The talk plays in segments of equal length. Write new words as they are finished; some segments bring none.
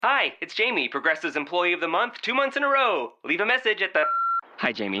Hi, it's Jamie, Progressive's Employee of the Month, 2 months in a row. Leave a message at the...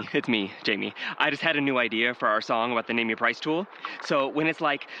 Hi, Jamie. It's me, Jamie. I just had a new idea for our song about the Name Your Price tool. So when it's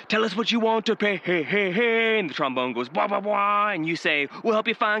like, tell us what you want to pay, hey, hey, hey, and the trombone goes, blah, blah, blah, and you say, we'll help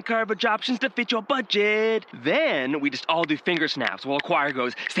you find coverage options to fit your budget. Then we just all do finger snaps while a choir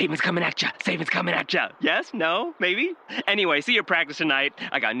goes, statements coming at ya, statements coming at ya. Yes? No? Maybe? Anyway, see your practice tonight.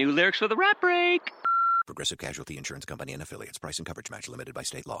 I got new lyrics for the rap break. Progressive Casualty Insurance Company and Affiliates. Price and coverage match limited by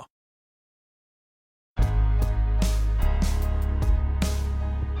state law.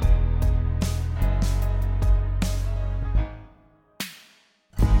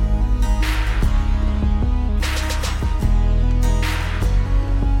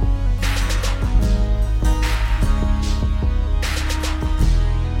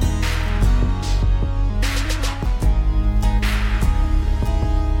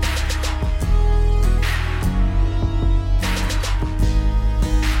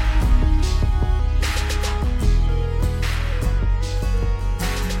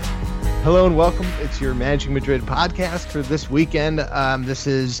 Hello and welcome. It's your Managing Madrid podcast for this weekend. This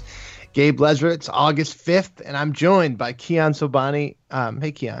is Gabe Lesra. It's August 5th, and I'm joined by Kiyan Sobhani.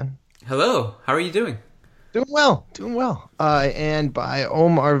 Hey, Kiyan. Hello. How are you doing? Doing well. And by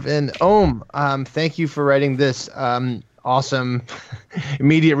Om Arvin. Om, thank you for writing this awesome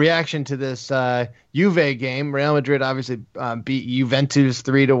immediate reaction to this Juve game. Real Madrid obviously beat Juventus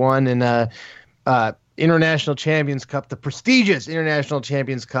 3-1 in International Champions Cup, the prestigious International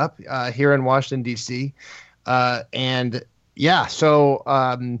Champions Cup here in Washington, D.C. So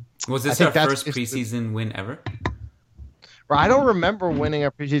was this our first preseason win ever? I don't remember winning a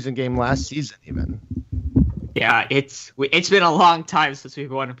preseason game last season even. Yeah, it's been a long time since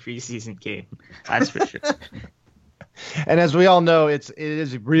we've won a preseason game. That's for sure. And as we all know, it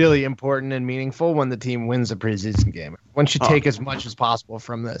is really important and meaningful when the team wins a preseason game. One should take as much as possible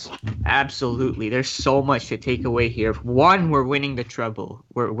from this. Absolutely. There's so much to take away here. One, we're winning the treble.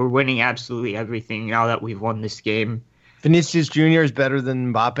 We're winning absolutely everything now that we've won this game. Vinicius Jr. is better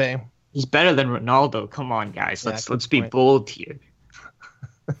than Mbappe. He's better than Ronaldo. Come on, guys. Let's be bold here.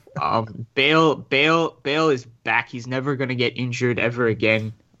 Bale is back. He's never going to get injured ever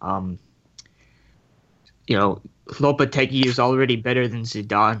again. Lopetegui is already better than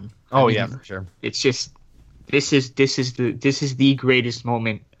Zidane. Yeah, for sure. It's just this is the greatest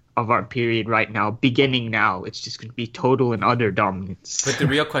moment of our period right now. Beginning now, it's just going to be total and utter dominance. But the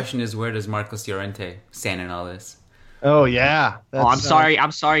real question is, where does Marcos Llorente stand in all this? Oh yeah. I'm sorry,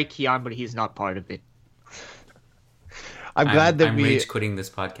 Kiyan, but he's not part of it. I'm glad that I'm rage quitting this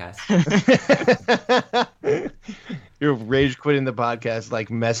podcast. You're rage quitting the podcast like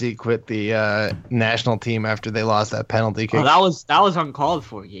Messi quit the national team after they lost that penalty kick. Oh, that was uncalled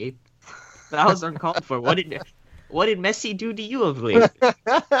for, Gabe. That was uncalled for. What did Messi do to you of late?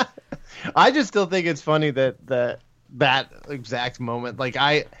 I just still think it's funny that exact moment. Like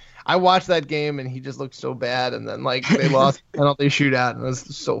I watched that game and he just looked so bad, and then like they lost the penalty shootout, and it was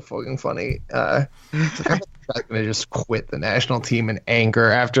so fucking funny. I'm gonna just quit the national team in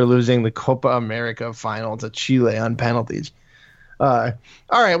anger after losing the Copa America final to Chile on penalties. All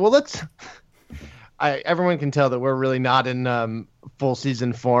right, well everyone can tell that we're really not in full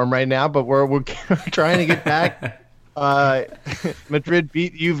season form right now, but we're trying to get back. Madrid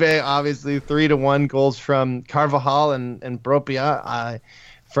beat Juve obviously 3-1, goals from Carvajal and Bropia,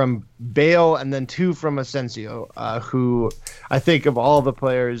 from Bale, and then 2 from Asensio, who I think of all the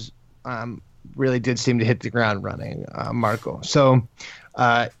players really did seem to hit the ground running, Marco. So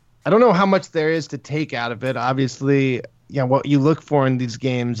I don't know how much there is to take out of it. Obviously, what you look for in these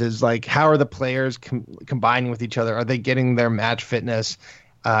games is like, how are the players combining with each other? Are they getting their match fitness?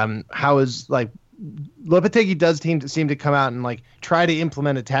 How is like Lopetegui does seem to come out and like try to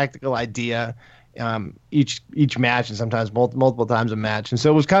implement a tactical idea each match, and sometimes multiple times a match. And so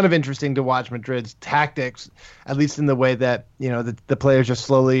it was kind of interesting to watch Madrid's tactics, at least in the way that the players are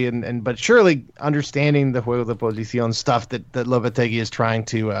slowly but surely understanding the juego de posición stuff that Lopetegui is trying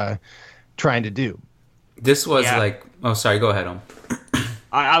to do. This was oh, sorry, go ahead, Om.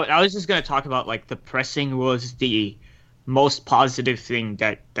 I was just going to talk about like the pressing was the most positive thing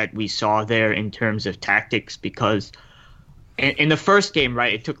that we saw there in terms of tactics, because in the first game,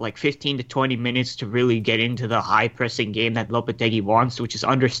 right, it took like 15 to 20 minutes to really get into the high pressing game that Lopetegui wants, which is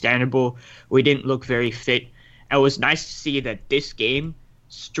understandable. We didn't look very fit. It was nice to see that this game,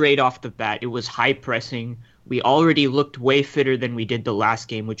 straight off the bat, it was high pressing. We already looked way fitter than we did the last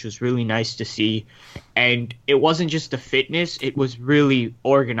game, which was really nice to see. And it wasn't just the fitness, it was really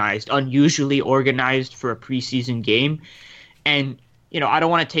organized, unusually organized for a preseason game. And I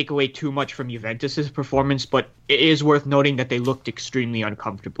don't want to take away too much from Juventus's performance, but it is worth noting that they looked extremely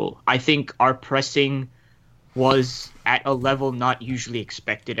uncomfortable. I think our pressing was at a level not usually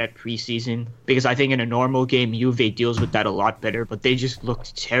expected at preseason, because I think in a normal game, Juve deals with that a lot better, but they just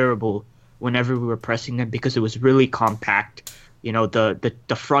looked terrible whenever we were pressing them because it was really compact.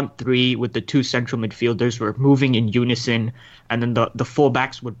 The front three with the two central midfielders were moving in unison, and then the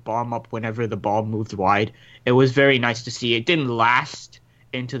fullbacks would bomb up whenever the ball moved wide. It was very nice to see. It didn't last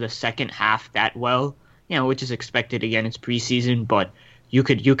into the second half that well, which is expected. Again, it's preseason, but you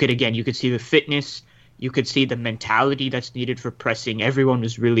could see the fitness, you could see the mentality that's needed for pressing. Everyone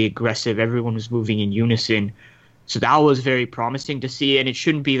was really aggressive. Everyone was moving in unison. So that was very promising to see, and it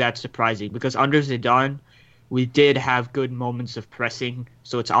shouldn't be that surprising because under Zidane, we did have good moments of pressing.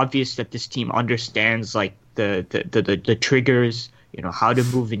 So it's obvious that this team understands like the triggers, how to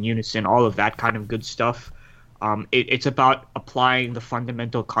move in unison, all of that kind of good stuff. It's about applying the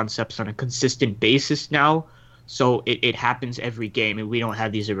fundamental concepts on a consistent basis now. So it happens every game, and we don't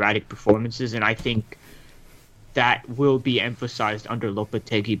have these erratic performances. And I think that will be emphasized under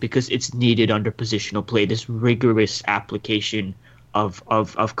Lopetegui because it's needed under positional play, this rigorous application of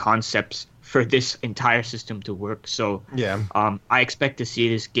concepts for this entire system to work. So I expect to see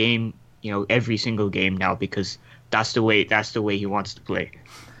this game, every single game now because that's the way he wants to play.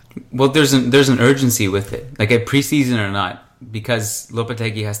 Well, there's an urgency with it, like at preseason or not, because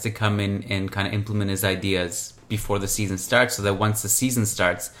Lopetegui has to come in and kind of implement his ideas before the season starts, so that once the season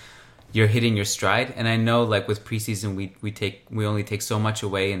starts, you're hitting your stride. And I know, like with preseason, we only take so much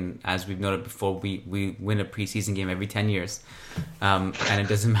away, and as we've noted before, we win a preseason game every 10 years, and it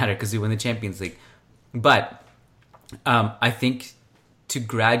doesn't matter because we win the Champions League. But I think to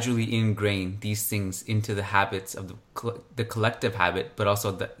gradually ingrain these things into the habits of the collective habit, but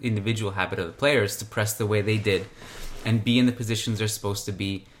also the individual habit of the players to press the way they did and be in the positions they're supposed to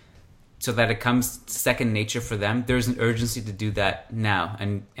be, so that it comes second nature for them. There's an urgency to do that now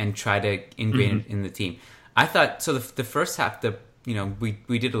and try to ingrain it in the team. I thought so. The first half,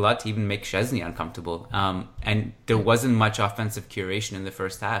 we did a lot to even make Szczesny uncomfortable, and there wasn't much offensive curation in the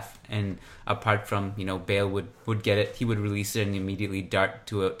first half. And apart from Bale would get it, he would release it and immediately dart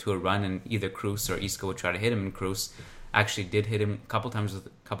to a run, and either Kroos or Isco would try to hit him. And Kroos actually did hit him a couple times with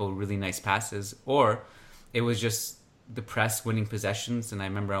a couple of really nice passes, or it was just the press winning possessions. And I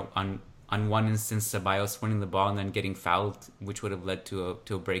remember on one instance, Ceballos winning the ball and then getting fouled, which would have led to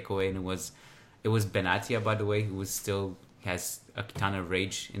a breakaway. And it was Benatia, by the way, who has a ton of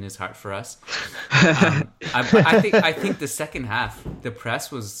rage in his heart for us. I think the second half, the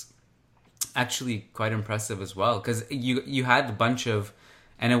press was actually quite impressive as well, because you had a bunch of,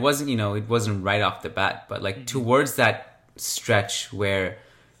 and it wasn't right off the bat, but like towards that stretch where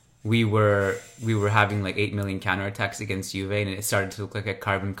we were having like 8 million counterattacks against Juve, and it started to look like a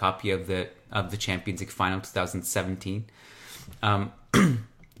carbon copy of the Champions League final 2017.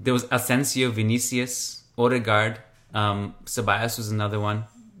 There was Asensio, Vinicius, Odegaard, Ceballos was another one.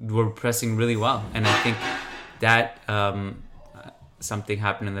 Were pressing really well, and I think that something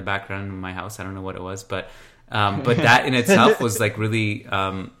happened in the background in my house. I don't know what it was, but that in itself was like really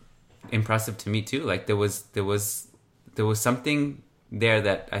impressive to me too. Like there was something there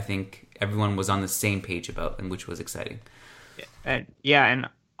that I think everyone was on the same page about, and which was exciting. And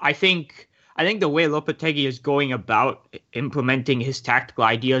I think the way Lopetegui is going about implementing his tactical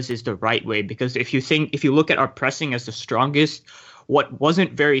ideas is the right way, because if you look at our pressing as the strongest, what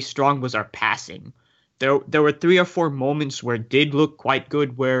wasn't very strong was our passing. There were 3 or 4 moments where it did look quite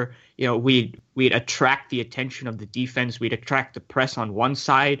good, where we'd attract the attention of the defense, we'd attract the press on one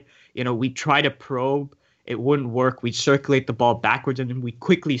side, we'd try to probe. It wouldn't work. We'd circulate the ball backwards, and then we'd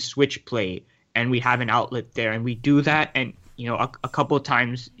quickly switch play, and we'd have an outlet there. And we do that, and a couple of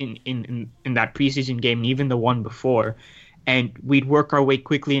times in that preseason game, and even the one before, and we'd work our way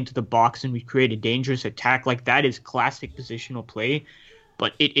quickly into the box, and we'd create a dangerous attack. Like, that is classic positional play,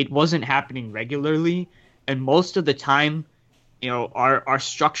 but it wasn't happening regularly, and most of the time, our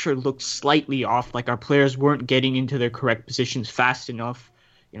structure looked slightly off. Like, our players weren't getting into their correct positions fast enough.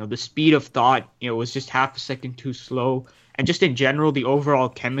 The speed of thought, was just half a second too slow. And just in general, the overall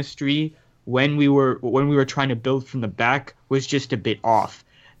chemistry when we were trying to build from the back was just a bit off.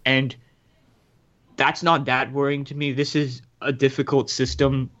 And that's not that worrying to me. This is a difficult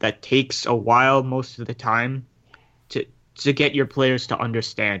system that takes a while most of the time to get your players to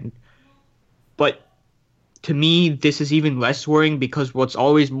understand. But to me, this is even less worrying, because what's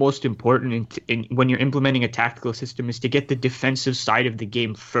always most important when you're implementing a tactical system is to get the defensive side of the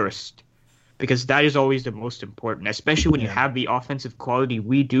game first, because that is always the most important, especially when you have the offensive quality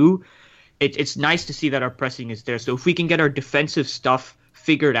we do. it's nice to see that our pressing is there. So if we can get our defensive stuff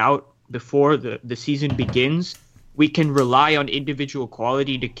figured out before the season begins, we can rely on individual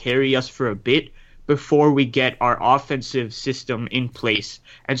quality to carry us for a bit before we get our offensive system in place.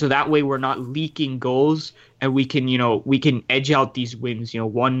 And so that way we're not leaking goals, and we can edge out these wins, 1-0,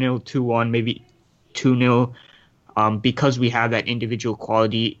 2-1, maybe 2-0, because we have that individual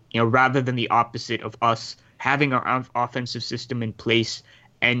quality, rather than the opposite of us having our offensive system in place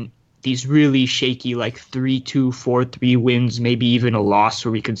and these really shaky 3-2, 4-3 wins, maybe even a loss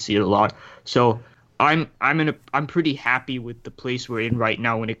where we concede a lot. So I'm pretty happy with the place we're in right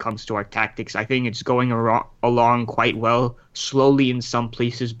now when it comes to our tactics. I think it's going along quite well, slowly in some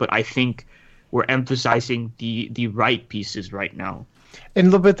places, but I think we're emphasizing the right pieces right now.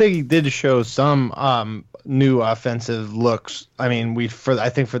 And Lopetegui did show some new offensive looks. I mean, I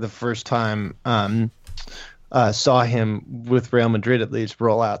think for the first time saw him with Real Madrid at least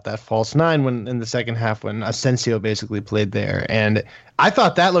roll out that false nine when in the second half when Asensio basically played there, and I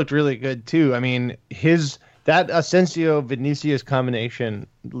thought that looked really good too. I mean, that Asensio Vinicius combination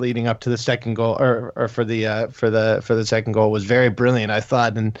leading up to the second goal, or for the second goal, was very brilliant, I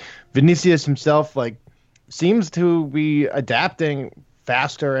thought. And Vinicius himself seems to be adapting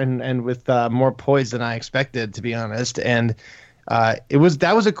faster and with more poise than I expected, to be honest. And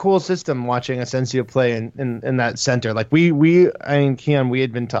that was a cool system watching Asensio play in that center. Keon, we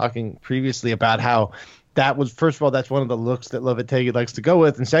had been talking previously about how that was, first of all, that's one of the looks that Lopetegui likes to go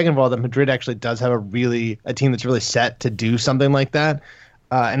with, and second of all, that Madrid actually does have a team that's really set to do something like that.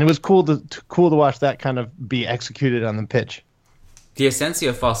 And it was cool to watch that kind of be executed on the pitch. The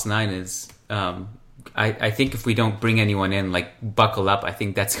Asensio false nine is, I think if we don't bring anyone in, buckle up, I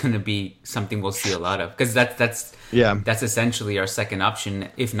think that's going to be something we'll see a lot of, because that's essentially our second option,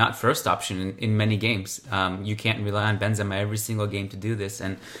 if not first option in many games. You can't rely on Benzema every single game to do this.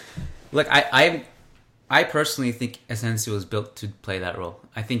 And look, I personally think Asensio is built to play that role.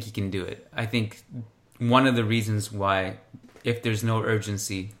 I think he can do it. I think one of the reasons why, if there's no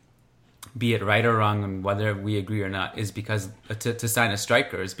urgency, be it right or wrong, and whether we agree or not, is because to sign a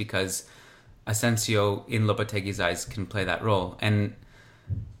striker is because Asensio, in Lopetegui's eyes, can play that role. And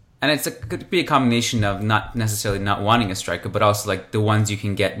could be a combination of not necessarily not wanting a striker, but also the ones you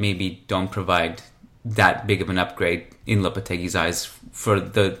can get maybe don't provide that big of an upgrade in Lopetegui's eyes for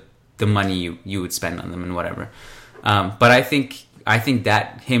the money you would spend on them and whatever. But I think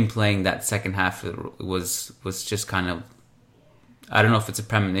that him playing that second half was just kind of, I don't know if it's a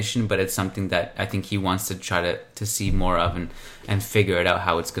premonition, but it's something that I think he wants to try to see more of and figure it out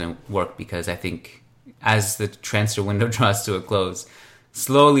how it's going to work, because I think as the transfer window draws to a close,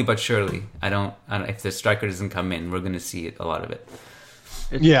 slowly but surely, I don't if the striker doesn't come in, we're going to see a lot of it.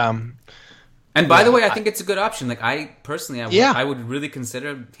 Yeah. And by the way, I think it's a good option. I personally, I would really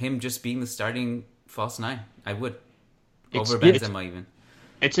consider him just being the starting false nine. I would, over Benzema even.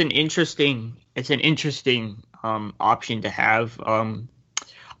 It's an interesting option to have.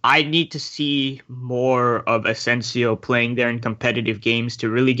 I need to see more of Asensio playing there in competitive games to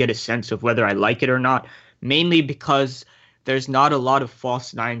really get a sense of whether I like it or not. Mainly because there's not a lot of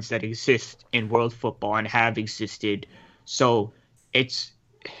false nines that exist in world football and have existed. So it's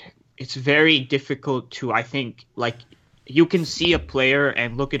very difficult to, I think, you can see a player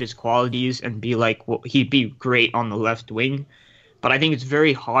and look at his qualities and be like, well, he'd be great on the left wing. But I think it's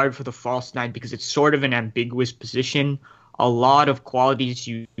very hard for the false nine because it's sort of an ambiguous position. A lot of qualities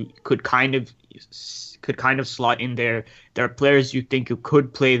you could kind of slot in there. There are players you think who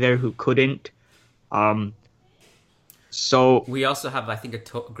could play there who couldn't. So we also have, I think,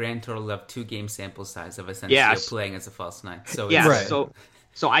 a grand total of 2 game sample size of Asensio playing as a false nine. So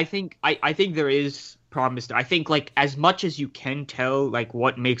So I think there is promise there. I think as much as you can tell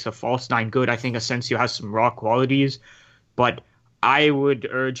what makes a false nine good, I think Asensio has some raw qualities, but I would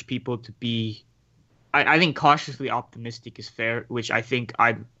urge people to be, I think cautiously optimistic is fair, which I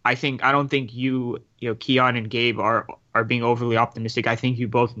don't think you Keon and Gabe are being overly optimistic. I think you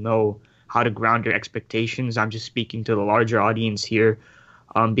both know how to ground your expectations. I'm just speaking to the larger audience here,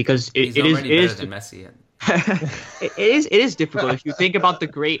 because it is better than Messi. it is difficult. If you think about the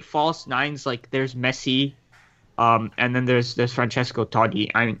great false nines, there's Messi, and then there's Francesco Totti,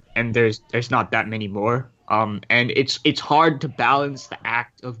 and there's not that many more. And it's hard to balance the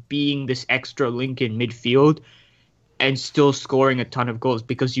act of being this extra link in midfield and still scoring a ton of goals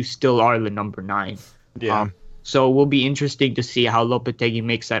because you still are the number 9. Yeah. So it will be interesting to see how Lopetegui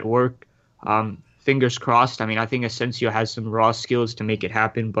makes that work. Fingers crossed. I mean, I think Asensio has some raw skills to make it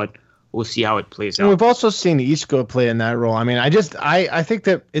happen, but we'll see how it plays out. We've also seen Isco play in that role. I mean, I think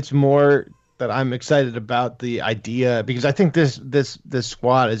that it's more that I'm excited about the idea, because I think this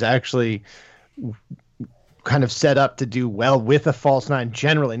squad is actually kind of set up to do well with a false nine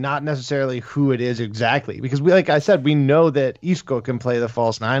generally, not necessarily who it is exactly. Because like I said, we know that Isco can play the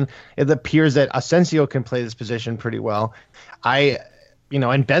false nine. It appears that Asensio can play this position pretty well. And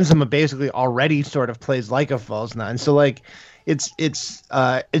Benzema basically already sort of plays like a false nine. So like, it's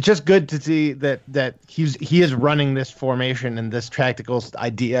just good to see that he is running this formation and this tactical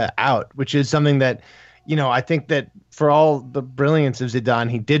idea out, which is something that, I think that for all the brilliance of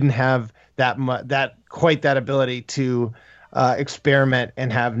Zidane, he didn't have that ability to experiment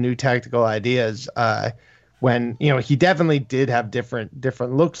and have new tactical ideas. When he definitely did have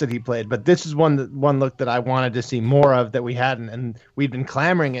different looks that he played, but this is one look that I wanted to see more of that we hadn't, and we've been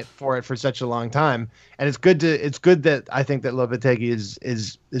clamoring for such a long time. And it's good that I think that Lopetegui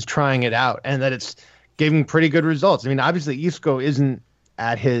is trying it out, and that it's giving pretty good results. I mean, obviously Isco isn't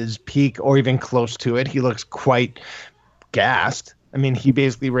at his peak or even close to it. He looks quite gassed. I mean, he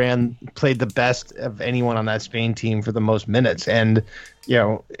basically played the best of anyone on that Spain team for the most minutes, and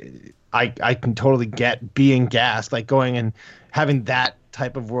I can totally get being gassed, like going and having that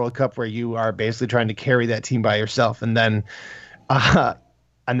type of World Cup where you are basically trying to carry that team by yourself, and then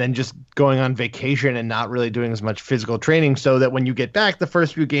just going on vacation and not really doing as much physical training, so that when you get back, the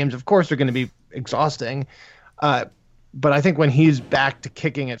first few games, of course, are going to be exhausting. But I think when he's back to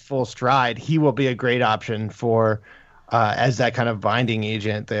kicking at full stride, he will be a great option for as that kind of binding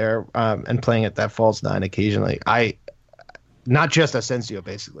agent there, and playing at that false nine occasionally. Not just Asensio,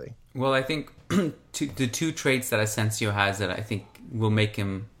 basically. Well, I think the two traits that Asensio has that I think will make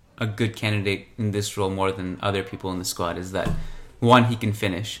him a good candidate in this role more than other people in the squad is that, one, he can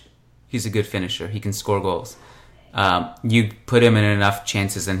finish. He's a good finisher. He can score goals. You put him in enough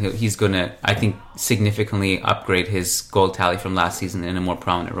chances and he's going to, I think, significantly upgrade his goal tally from last season in a more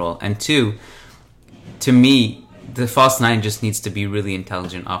prominent role. And two, to me, the false nine just needs to be really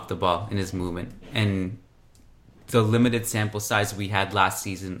intelligent off the ball in his movement. And the limited sample size we had last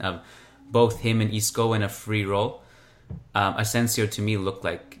season of both him and Isco in a free role, Asensio to me looked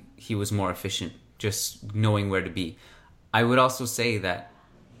like he was more efficient, just knowing where to be. I would also say that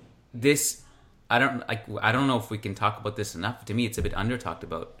this, I don't know if we can talk about this enough. To me, it's a bit under talked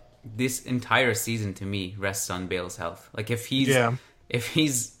about. This entire season to me rests on Bale's health. Like if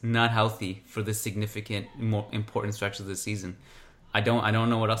he's not healthy for the significant, more important stretch of the season, I don't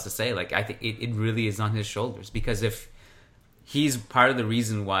know what else to say. Like I think it really is on his shoulders, because if he's part of the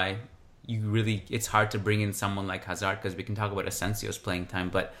reason why it's hard to bring in someone like Hazard, because we can talk about Asensio's playing time,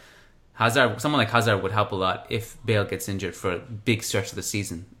 but someone like Hazard would help a lot if Bale gets injured for a big stretch of the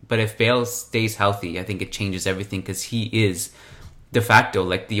season. But if Bale stays healthy, I think it changes everything, because he is de facto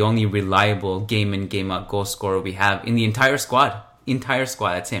like the only reliable game in, game out goal scorer we have in the entire squad.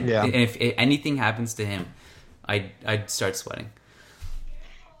 That's him. Yeah. And if anything happens to him, I'd start sweating.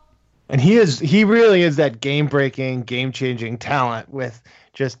 And he really is that game-breaking, game-changing talent with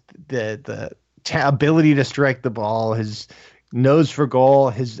just the ability to strike the ball, his nose for goal,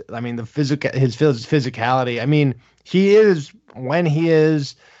 his physicality. I mean, he is, when he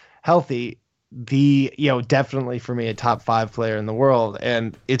is healthy, definitely for me a top 5 player in the world.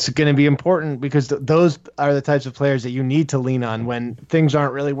 And it's going to be important, because those are the types of players that you need to lean on when things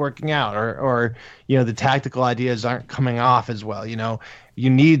aren't really working out, or the tactical ideas aren't coming off as well. You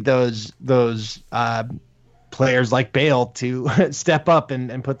need those players like Bale to step up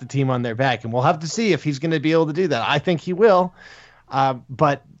and put the team on their back. And we'll have to see if he's going to be able to do that. I think he will,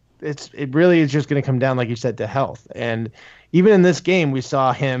 but it really is just going to come down, like you said, to health. And even in this game, we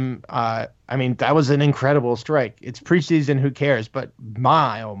saw him. That was an incredible strike. It's preseason, who cares? But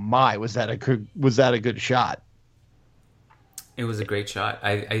my, oh my, was that a good shot? It was a great shot.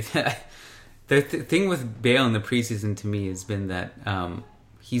 The thing with Bale in the preseason to me has been that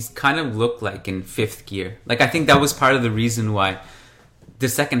he's kind of looked like in fifth gear. Like, I think that was part of the reason why the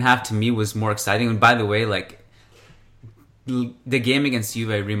second half to me was more exciting. And by the way, like, the game against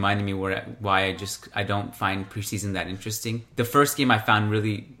Juve reminded me why I don't find preseason that interesting. The first game I found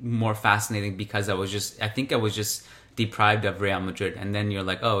really more fascinating because I was just deprived of Real Madrid, and then you're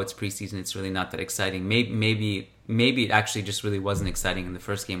like, oh, it's preseason, it's really not that exciting. Maybe it actually just really wasn't exciting, and the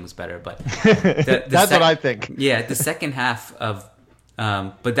first game was better. But that's what I think. Yeah, the second half of,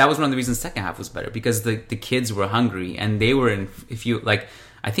 but that was one of the reasons the second half was better, because the kids were hungry and they were in. If you like,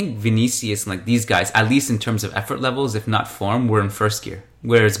 I think Vinicius and like these guys, at least in terms of effort levels, if not form, were in first gear.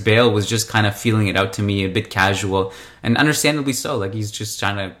 Whereas Bale was just kind of feeling it out to me, a bit casual, and understandably so. Like, he's just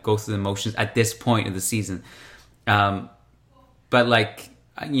trying to go through the motions at this point of the season. But like,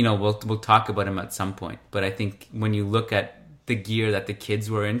 we'll talk about him at some point. But I think when you look at the gear that the kids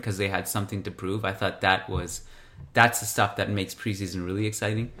were in because they had something to prove. I thought that's the stuff that makes preseason really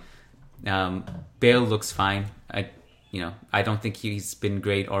exciting. Bale looks fine. I don't think he's been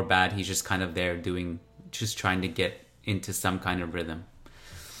great or bad. He's just kind of there just trying to get into some kind of rhythm.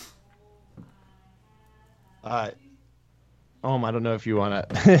 I don't know if you want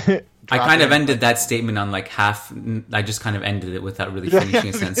to. I kind of ended that statement on like half. I just kind of ended it without really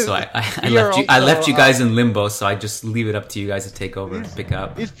finishing a sentence. So I left you guys in limbo. So I just leave it up to you guys to take over and pick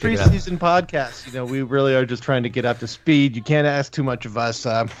up. These preseason podcasts, we really are just trying to get up to speed. You can't ask too much of us.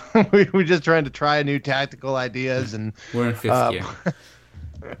 We're just trying to try new tactical ideas, and we're in fifth gear.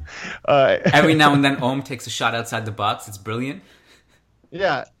 Every now and then, Ohm takes a shot outside the box. It's brilliant.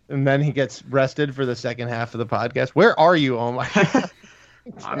 Yeah, and then he gets rested for the second half of the podcast. Where are you, Ohm?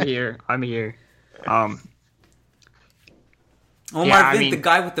 I'm here. Omar, the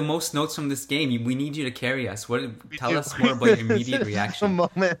guy with the most notes from this game. We need you to carry us. Tell us more about your immediate reaction.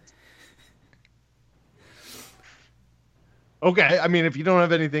 Moment. Okay, I mean, if you don't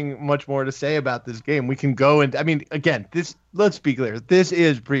have anything much more to say about this game, we can go and. I mean, again, let's be clear. This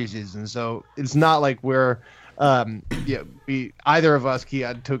is preseason, so it's not like we're. Either of us,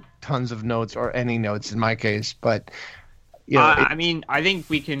 Kiad, took tons of notes or any notes in my case, but. I mean, I think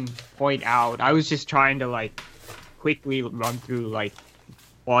we can point out. I was just trying to quickly run through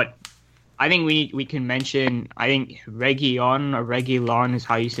what I think we can mention. I think Reguilon is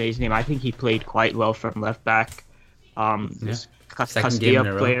how you say his name. I think he played quite well from left back.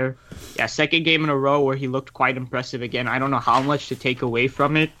 Castilla player. Yeah, second game in a row where he looked quite impressive again. I don't know how much to take away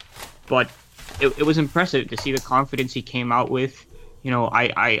from it, but it was impressive to see the confidence he came out with.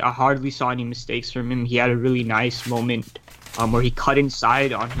 I hardly saw any mistakes from him. He had a really nice moment where he cut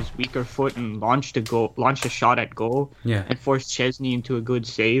inside on his weaker foot and launched a shot at goal, and forced Chesney into a good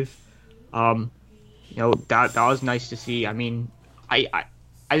save. That was nice to see. I mean, I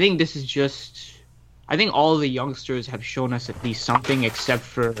think this is just. I think all the youngsters have shown us at least something, except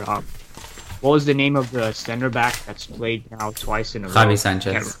for what was the name of the center back that's played now twice in a row? Javi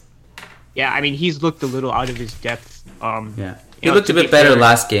Sanchez. Yeah, I mean, he's looked a little out of his depth. He looked a bit better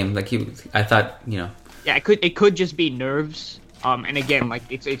last game. I thought. Yeah, it could just be nerves. And again,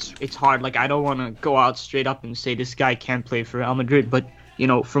 it's hard. I don't want to go out straight up and say this guy can't play for Real Madrid, but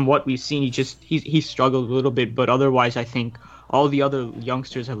from what we've seen, he struggled a little bit. But otherwise, I think all the other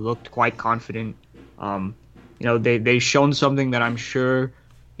youngsters have looked quite confident. They've shown something that I'm sure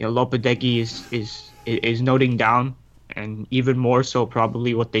Lopetegui is noting down, and even more so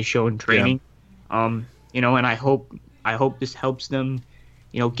probably what they show in training. And I hope this helps them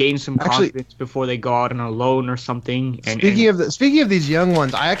gain some confidence before they go out on a loan or something. Speaking of these young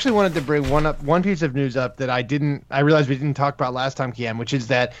ones, I actually wanted to bring one piece of news up that I realized we didn't talk about last time, Kian, which is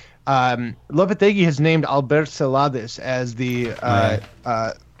that Lopetegui has named Albert Celades as the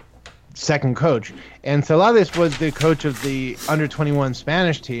second coach, and Celades was the coach of the under-21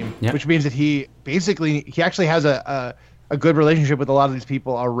 Spanish team, which means that he actually has a good relationship with a lot of these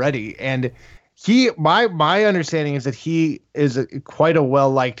people already, and my understanding is that he is quite a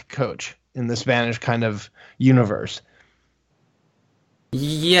well-liked coach in the Spanish kind of universe.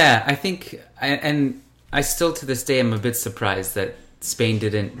 Yeah, I think, and I still to this day am a bit surprised that Spain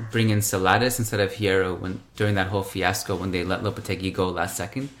didn't bring in Celades instead of Hierro during that whole fiasco when they let Lopetegui go last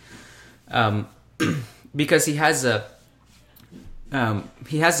second. Because he has a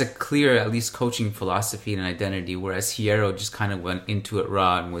clear, at least, coaching philosophy and identity, whereas Hierro just kind of went into it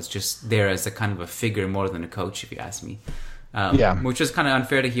raw and was just there as a kind of a figure more than a coach, if you ask me. Which was kind of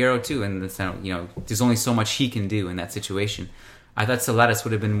unfair to Hierro too, in the sense, there's only so much he can do in that situation. I thought Celades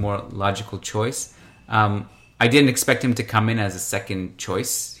would have been a more logical choice. I didn't expect him to come in as a second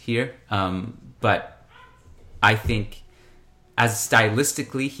choice here, but I think as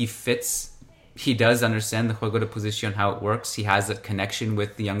stylistically he fits. He does understand the juego de posición, how it works. He has a connection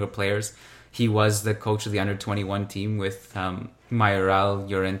with the younger players. He was the coach of the under-21 team with Mayoral,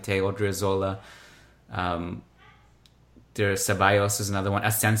 Llorente, Odriozola. Ceballos is another one.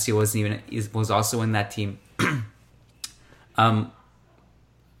 Asensio was also in that team. I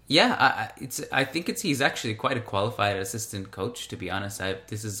think he's actually quite a qualified assistant coach, to be honest.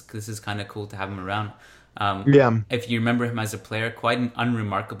 This is kind of cool to have him around. If you remember him as a player, quite an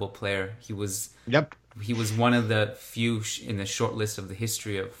unremarkable player. He was one of the few in the short list of the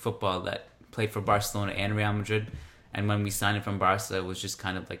history of football that played for Barcelona and Real Madrid. And when we signed him from Barca, it was just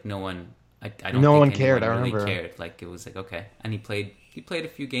kind of like no one. I don't think anyone cared. Really cared. It was like okay, and he played a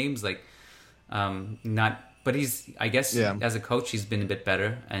few games. But he's as a coach he's been a bit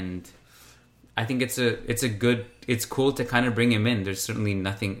better, and I think it's cool to kind of bring him in. There's certainly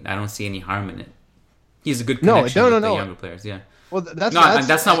nothing. I don't see any harm in it. He's a good No, connection no, with no, the no. younger players. Yeah. Well, that's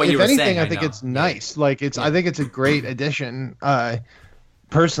not what you were if anything, saying, I I think know. it's nice. Like I think it's a great addition,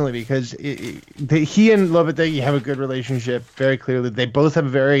 personally, because he and Lopetegui have a good relationship. Very clearly, they both have a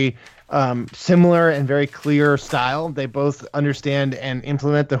very similar and very clear style. They both understand and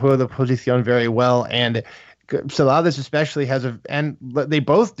implement the juego de posición very well, and Celades especially and they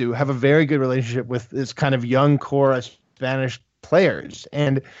both do have a very good relationship with this kind of young core of Spanish players.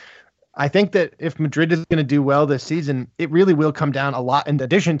 And I think that if Madrid is going to do well this season, it really will come down a lot, in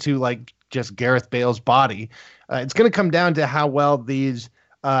addition to like just Gareth Bale's body. It's going to come down to how well this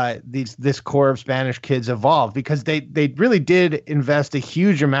core of Spanish kids evolve, because they really did invest a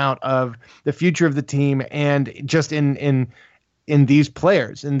huge amount of the future of the team and just in these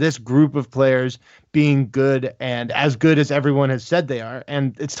players, in this group of players being good and as good as everyone has said they are.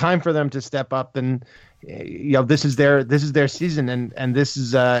 And it's time for them to step up, and this is their season, and this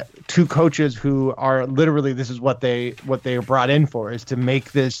is two coaches who are literally, this is what they are brought in for, is to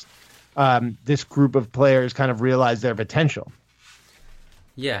make this group of players kind of realize their potential.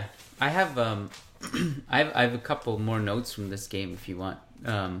 Yeah, I have I have a couple more notes from this game if you want.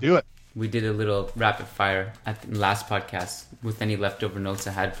 Do it. We did a little rapid fire at the last podcast with any leftover notes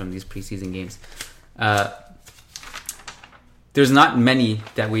I had from these preseason games. There's not many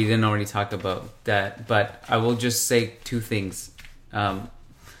that we didn't already talk about, but I will just say two things. Javi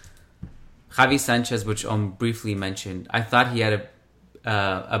Sanchez, which briefly mentioned, I thought he had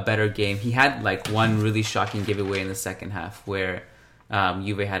a better game. He had like one really shocking giveaway in the second half where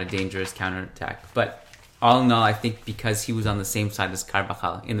Juve had a dangerous counterattack. But all in all, I think because he was on the same side as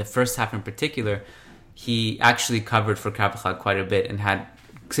Carvajal, in the first half in particular, he actually covered for Carvajal quite a bit and had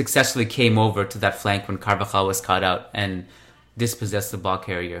successfully came over to that flank when Carvajal was caught out and dispossessed the ball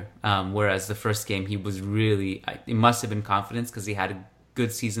carrier. Whereas the first game, he was really, it must have been confidence because he had a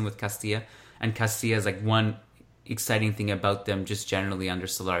good season with Castilla. And Castilla is like one exciting thing about them just generally under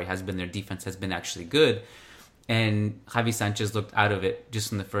Solari has been their defense has been actually good. And Javi Sanchez looked out of it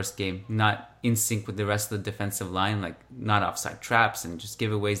just in the first game, not in sync with the rest of the defensive line, like not offside traps and just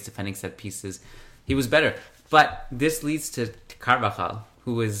giveaways, defending set pieces. He was better. But this leads to Carvajal,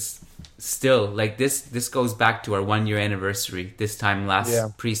 who is still, like this goes back to our 1 year anniversary this time last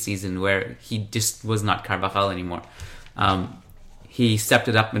preseason where he just was not Carvajal anymore. He stepped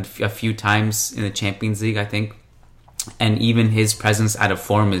it up a few times in the Champions League, I think. And even his presence out of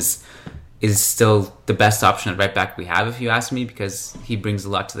form is still the best option at right back we have, if you ask me, because he brings a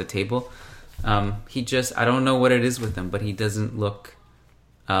lot to the table. I don't know what it is with him, but he doesn't look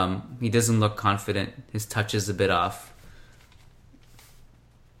confident. His touch is a bit off.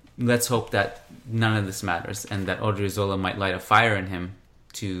 Let's hope that none of this matters and that Odriozola might light a fire in him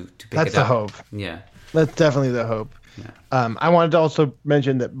to pick That's it up. the hope. Yeah. That's definitely the hope. Yeah. I wanted to also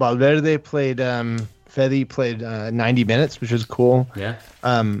mention that Valverde played, Fede played 90 minutes, which is cool. Yeah.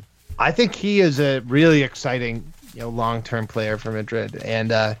 I think he is a really exciting, long-term player for Madrid,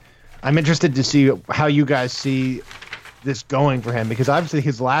 and I'm interested to see how you guys see this going for him, because obviously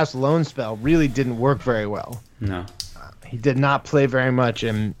his last loan spell really didn't work very well. No, he did not play very much,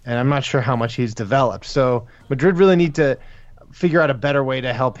 and I'm not sure how much he's developed. So Madrid really need to figure out a better way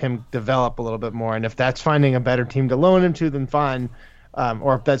to help him develop a little bit more, and if that's finding a better team to loan him to, then fine.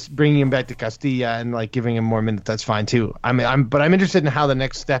 Or if that's bringing him back to Castilla and like giving him more minutes, that's fine too. I'm interested in how the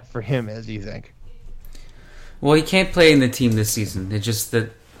next step for him is. Do you think? Well, he can't play in the team this season. It's just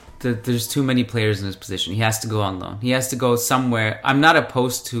that there's too many players in his position. He has to go on loan. He has to go somewhere. I'm not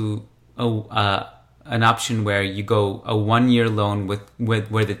opposed to an option where you go a 1 year loan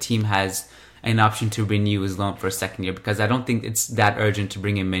with where the team has an option to renew his loan for a second year, because I don't think it's that urgent to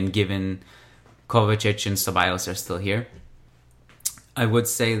bring him in given Kovacic and Ceballos are still here. I would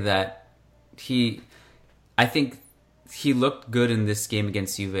say that I think he looked good in this game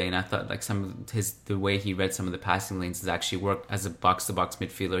against Juve, and I thought like the way he read some of the passing lanes has actually worked as a box-to-box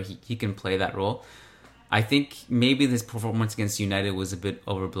midfielder. He can play that role. I think maybe this performance against United was a bit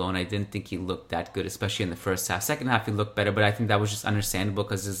overblown. I didn't think he looked that good, especially in the first half. Second half he looked better, but I think that was just understandable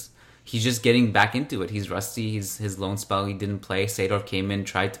because he's just getting back into it. He's rusty. His loan spell, he didn't play. Seydorf came in,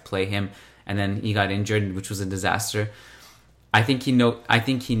 tried to play him, and then he got injured, which was a disaster. I think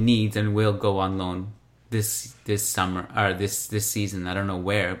he needs and will go on loan this summer or this season. I don't know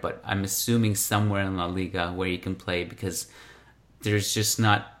where, but I'm assuming somewhere in La Liga where he can play, because there's just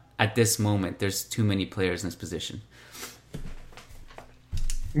not, at this moment, there's too many players in this position.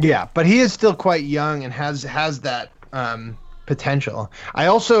 Yeah, but he is still quite young and has that potential. I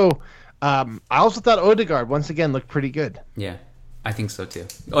also thought Odegaard once again looked pretty good. Yeah, I think so too.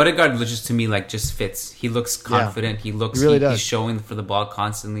 Odegaard just to me just fits. He looks confident. Yeah, he looks he really does. He's showing for the ball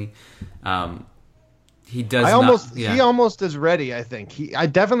constantly. he does. He almost is ready. I think I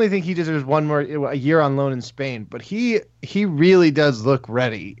definitely think he deserves a year on loan in Spain. But he really does look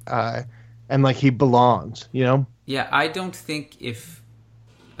ready, and like he belongs. You know. Yeah, I don't think if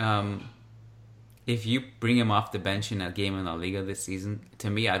you bring him off the bench in a game in La Liga this season, to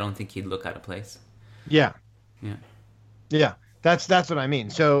me, I don't think he'd look out of place. Yeah. Yeah. Yeah. That's what I mean.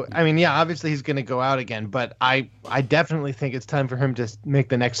 So, I mean, yeah, obviously he's going to go out again, but I definitely think it's time for him to make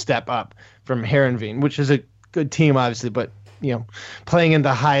the next step up from Heerenveen, which is a good team, obviously, but, you know, playing in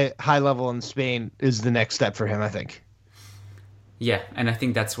the high level in Spain is the next step for him, I think. Yeah, and I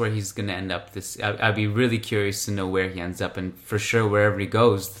think that's where he's going to end up. I'd be really curious to know where he ends up, and for sure, wherever he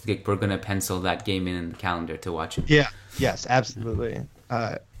goes, we're going to pencil that game in the calendar to watch him. Yeah, yes, absolutely.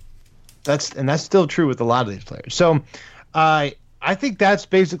 That's still true with a lot of these players. So, I think that's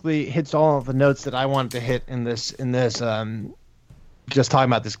basically hits all of the notes that I wanted to hit in this. Just talking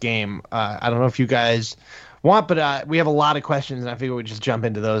about this game. I don't know if you guys want, but we have a lot of questions, and I figure we just jump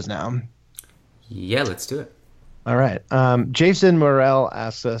into those now. Yeah, let's do it. All right. Jason Morel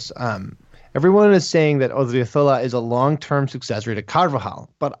asks us, everyone is saying that Odriozola is a long-term successor to Carvajal,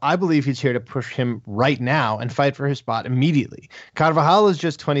 but I believe he's here to push him right now and fight for his spot immediately. Carvajal is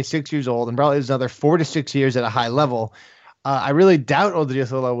just 26 years old and probably has another 4 to 6 years at a high level. I really doubt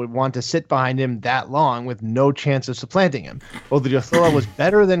Odriozola would want to sit behind him that long with no chance of supplanting him. Odriozola was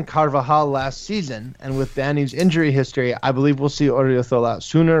better than Carvajal last season, and with Danny's injury history, I believe we'll see Odriozola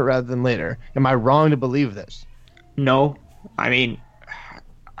sooner rather than later. Am I wrong to believe this? No. I mean,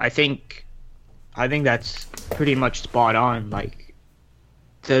 I think that's pretty much spot on. Like,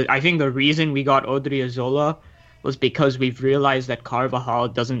 I think the reason we got Odriozola was because we've realized that Carvajal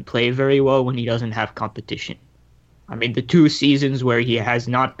doesn't play very well when he doesn't have competition. I mean, the 2 seasons where he has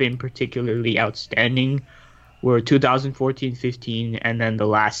not been particularly outstanding were 2014-15 and then the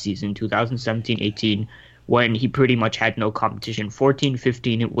last season, 2017-18, when he pretty much had no competition.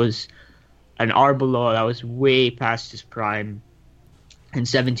 14-15, it was an Arbeloa that was way past his prime. And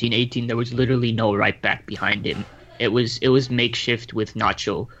 17-18, there was literally no right back behind him. It was makeshift with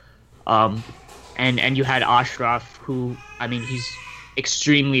Nacho. And you had Ashraf, who, I mean, he's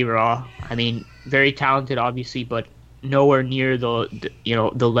extremely raw. I mean, very talented, obviously, but nowhere near the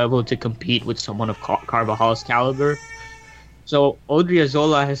level to compete with someone of Carvajal's caliber. So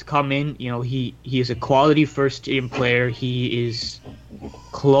Odriozola has come in. You know, he is a quality first team player. He is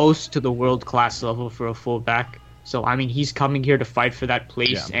close to the world class level for a fullback. So I mean, he's coming here to fight for that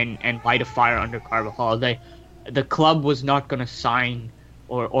place and light a fire under Carvajal. The club was not going to sign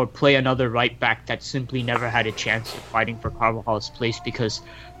or play another right back that simply never had a chance of fighting for Carvajal's place, because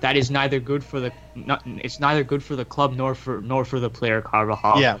that is neither good for the club nor for the player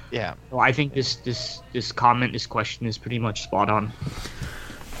Carvajal. Yeah. So I think this question is pretty much spot on.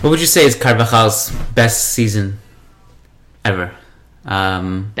 What would you say is Carvajal's best season ever?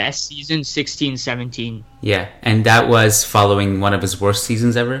 Best season 16-17. Yeah, and that was following one of his worst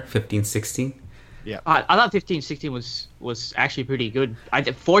seasons ever, 15-16. Yeah, I thought 15-16 was actually pretty good. I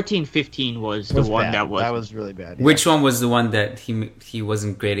think 14-15 was the one bad. that was really bad. Yeah. Which one was the one that he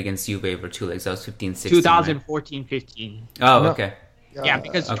wasn't great against Juve over 2 legs? That was 15-16. 2014-15. Oh, okay. Yeah,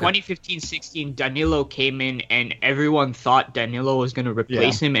 because 2015-16, Danilo came in and everyone thought Danilo was going to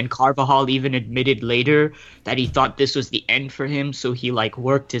replace him, and Carvajal even admitted later that he thought this was the end for him, so he like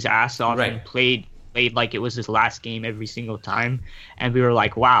worked his ass off and played like it was his last game every single time, and we were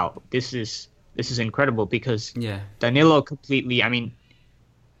like, wow, this is incredible, because Danilo completely, I mean,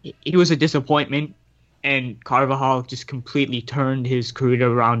 he was a disappointment, and Carvajal just completely turned his career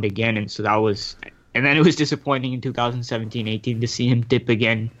around again, and so that was... And then it was disappointing in 2017-18 to see him dip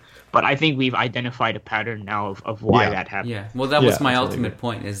again. But I think we've identified a pattern now of why that happened. Yeah, well, that was my ultimate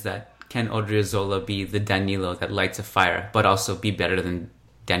point, is that can Odriozola be the Danilo that lights a fire, but also be better than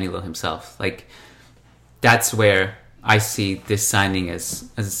Danilo himself? Like, that's where I see this signing as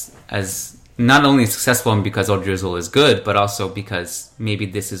not only successful because Odriozola is good, but also because maybe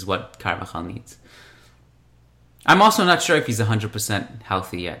this is what Carvajal needs. I'm also not sure if he's 100%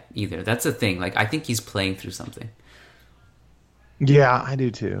 healthy yet either. That's the thing. Like, I think he's playing through something. Yeah, I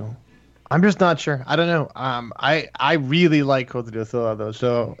do too. I'm just not sure. I don't know. I really like Odriozola though.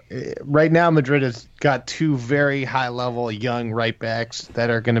 So right now Madrid has got 2 very high level young right backs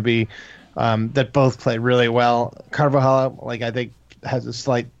that are going to be that both play really well. Carvajal, like, I think has a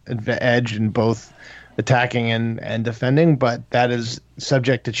slight edge in both attacking and defending, but that is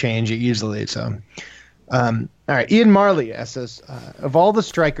subject to change easily. So. All right, Ian Marley asks us, of all the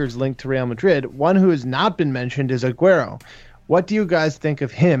strikers linked to Real Madrid, one who has not been mentioned is Aguero. What do you guys think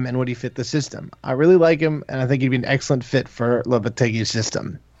of him, and would he fit the system? I really like him, and I think he'd be an excellent fit for Lopetegui's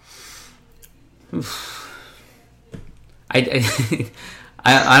system. I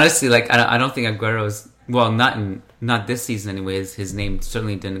honestly I don't think Aguero's not this season anyways. His name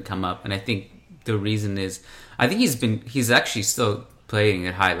certainly didn't come up, and I think the reason is I think he's actually still playing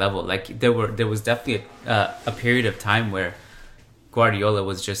at high level. Like there was definitely a period of time where Guardiola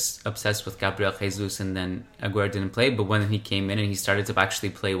was just obsessed with Gabriel Jesus, and then Aguero didn't play. But when he came in and he started to actually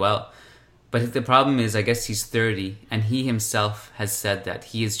play well. But the problem is, I guess he's 30, and he himself has said that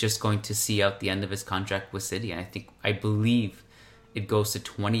he is just going to see out the end of his contract with City. And I believe it goes to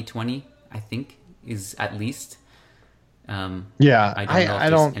 2020. I think is at least. I don't know if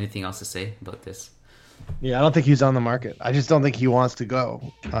there's anything else to say about this. Yeah, I don't think he's on the market. I just don't think he wants to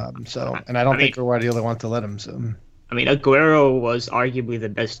go. And I don't think Guardiola wants to let him. So. I mean, Aguero was arguably the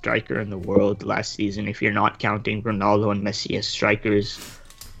best striker in the world last season, if you're not counting Ronaldo and Messi as strikers.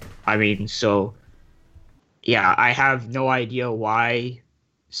 I mean, so, yeah, I have no idea why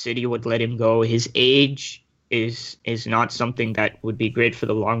City would let him go. His age is not something that would be great for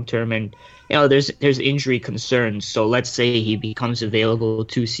the long term. And, you know, there's injury concerns. So let's say he becomes available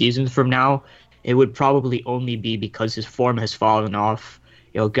 2 seasons from now. It would probably only be because his form has fallen off.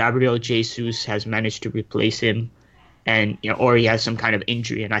 You know, Gabriel Jesus has managed to replace him. And, you know, or he has some kind of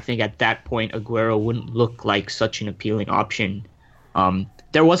injury. And I think at that point, Aguero wouldn't look like such an appealing option.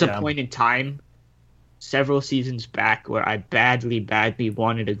 There was a point in time several seasons back where I badly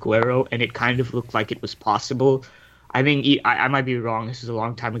wanted Aguero, and it kind of looked like it was possible. I think I might be wrong. This is a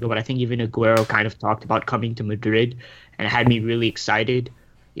long time ago, but I think even Aguero kind of talked about coming to Madrid, and it had me really excited.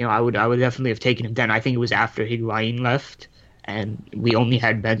 You know, I would definitely have taken him then. I think it was after Higuain left, and we only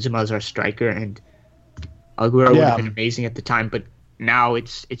had Benzema as our striker, and Aguero would have been amazing at the time. But now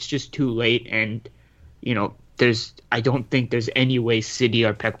it's just too late, and you know, I don't think there's any way City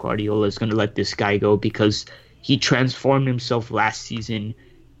or Pep Guardiola is going to let this guy go, because he transformed himself last season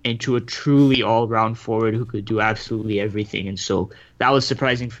into a truly all-round forward who could do absolutely everything. And so that was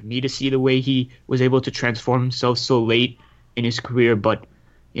surprising for me to see the way he was able to transform himself so late in his career. But,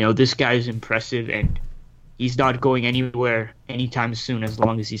 you know, this guy is impressive, and he's not going anywhere anytime soon as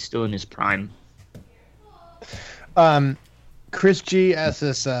long as he's still in his prime. Chris G asks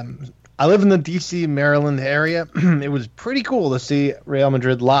us, I live in the D.C., Maryland area. It was pretty cool to see Real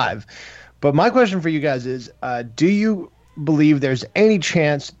Madrid live. But my question for you guys is, do you believe there's any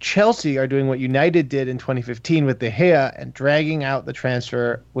chance Chelsea are doing what United did in 2015 with De Gea and dragging out the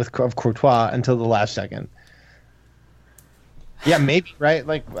transfer of Courtois until the last second? Yeah, maybe, right?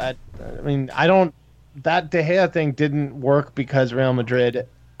 Like, that De Gea thing didn't work because Real Madrid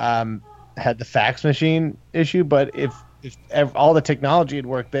had the fax machine issue, but if all the technology had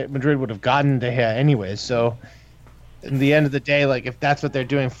worked, Madrid would have gotten De Gea anyways. So, in the end of the day, like, if that's what they're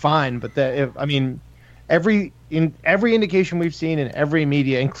doing, fine. But every indication we've seen in every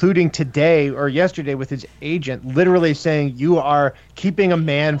media, including today or yesterday with his agent, literally saying you are keeping a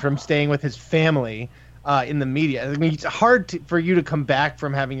man from staying with his family in the media. I mean, it's hard for you to come back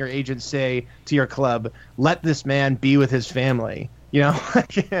from having your agent say to your club, "Let this man be with his family." You know,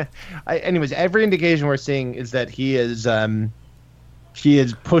 anyways, every indication we're seeing is that he is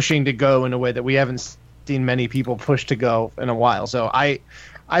pushing to go in a way that we haven't seen many people push to go in a while. So I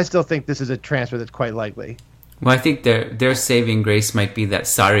still think this is a transfer that's quite likely. Well, I think their saving grace might be that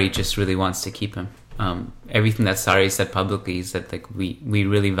Sarri just really wants to keep him. Everything that Sarri said publicly is that, like, we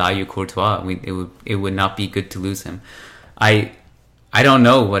really value Courtois. It would not be good to lose him. I don't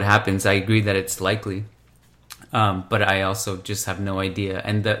know what happens. I agree that it's likely. But I also just have no idea.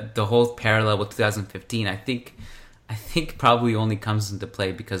 And the whole parallel with 2015, I think probably only comes into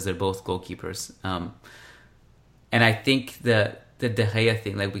play because they're both goalkeepers. And I think the De Gea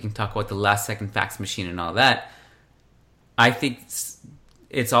thing, like, we can talk about the last second fax machine and all that. I think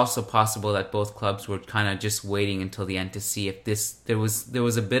it's also possible that both clubs were kind of just waiting until the end to see if there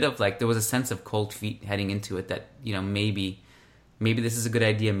was a bit of, like, there was a sense of cold feet heading into it, that, you know, maybe this is a good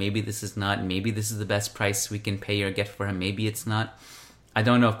idea, maybe this is not, maybe this is the best price we can pay or get for him, maybe it's not. I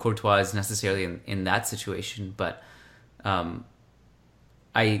don't know if Courtois is necessarily in that situation, but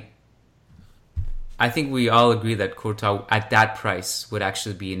I think we all agree that Courtois at that price would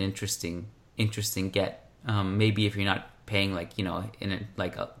actually be an interesting get. Maybe if you're not paying, like, you know,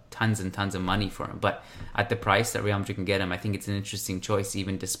 tons and tons of money for him, but at the price that Real Madrid can get him, I think it's an interesting choice,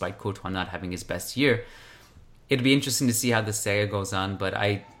 even despite Courtois not having his best year. It'd be interesting to see how the saga goes on, but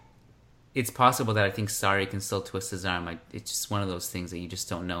it's possible that I think Sarri can still twist his arm. It's just one of those things that you just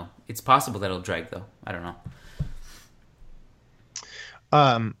don't know. It's possible that it'll drag, though. I don't know.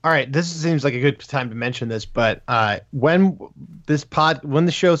 All right, this seems like a good time to mention this, but when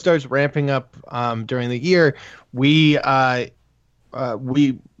the show starts ramping up during the year, we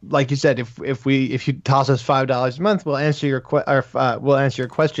like you said, if you toss us $5 a month, we'll answer your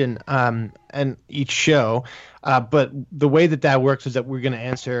question and each show. But the way that works is that we're going to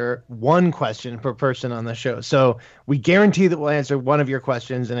answer one question per person on the show. So we guarantee that we'll answer one of your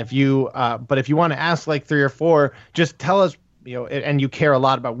questions. And if you want to ask like 3 or 4, just tell us, and you care a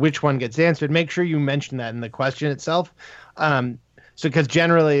lot about which one gets answered, make sure you mention that in the question itself. So because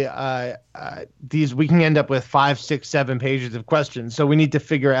generally we can end up with 5, 6, 7 pages of questions. So we need to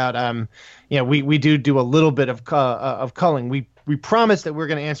figure out, we do a little bit of culling. We promise that we're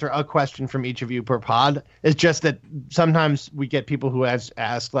going to answer a question from each of you per pod. It's just that sometimes we get people who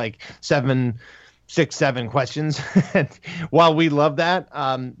ask like 6, 7 questions. And while we love that,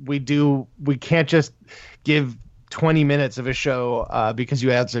 we can't just give 20 minutes of a show because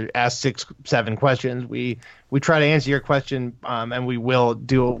you ask 6, 7 questions. We try to answer your question, and we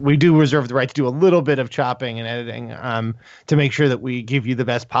do reserve the right to do a little bit of chopping and editing to make sure that we give you the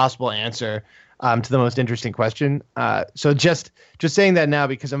best possible answer to the most interesting question. So just saying that now,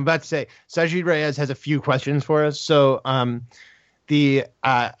 because I'm about to say Sajid Reyes has a few questions for us. So I guess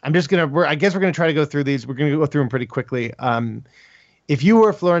we're gonna try to go through these. We're gonna go through them pretty quickly. If you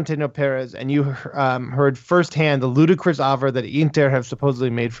were Florentino Perez and you heard firsthand the ludicrous offer that Inter have supposedly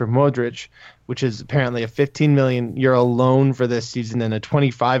made for Modric, which is apparently a 15 million euro loan for this season and a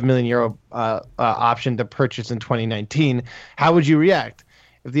 25 million euro option to purchase in 2019, how would you react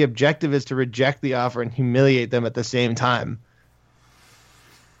if the objective is to reject the offer and humiliate them at the same time?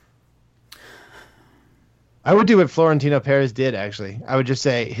 I would do what Florentino Perez did, actually. I would just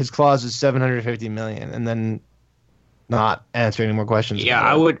say his clause is 750 million and then not answer any more questions. Yeah,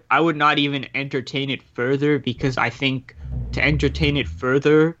 I would not even entertain it further, because I think to entertain it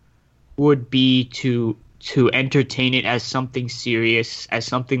further would be to entertain it as something serious, as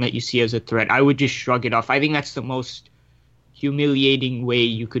something that you see as a threat. I would just shrug it off. I think that's the most humiliating way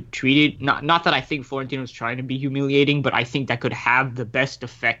you could treat it. Not that I think Florentino's trying to be humiliating, but I think that could have the best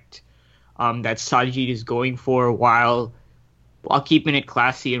effect that Sajid is going for, while keeping it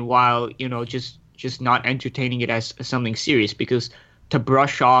classy and while just not entertaining it as something serious. Because to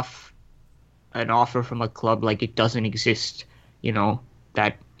brush off an offer from a club like it doesn't exist,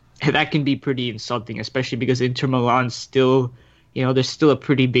 that can be pretty insulting, especially because Inter Milan still, they're still a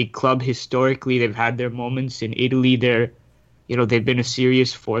pretty big club historically. They've had their moments in Italy. They've been a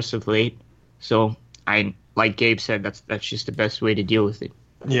serious force of late. So like Gabe said, that's just the best way to deal with it.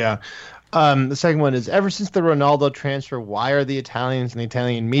 Yeah. The second one is, ever since the Ronaldo transfer, why are the Italians and the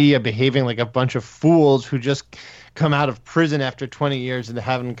Italian media behaving like a bunch of fools who just come out of prison after 20 years and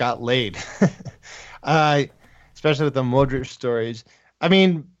haven't got laid? Especially with the Modric stories. I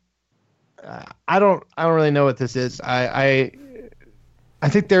mean, I don't really know what this is. I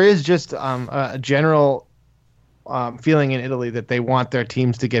think there is just a general feeling in Italy that they want their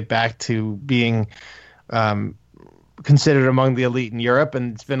teams to get back to being considered among the elite in Europe,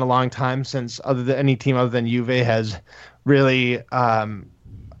 and it's been a long time since any team other than Juve has really,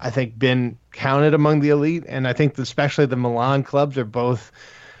 I think, been counted among the elite. And I think especially the Milan clubs are both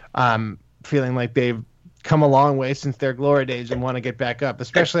feeling like they've come a long way since their glory days and want to get back up.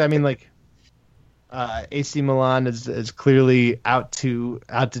 Especially, I mean, like AC Milan is clearly out to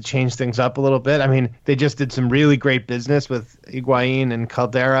change things up a little bit. I mean, they just did some really great business with Higuain and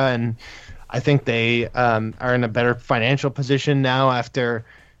Caldera, and I think they are in a better financial position now after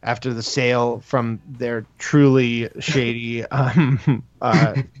the sale from their truly shady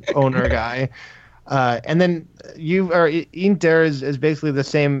owner guy. And then Inter is basically the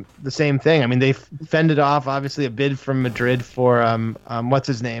same thing. I mean, they fended off obviously a bid from Madrid for what's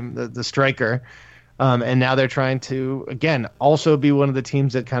his name, the striker, and now they're trying to again also be one of the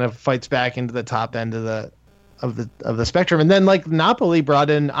teams that kind of fights back into the top end of the spectrum. And then like Napoli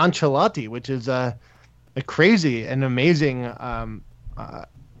brought in Ancelotti, which is a crazy and amazing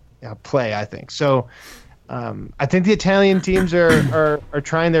play, I think. So I think the Italian teams are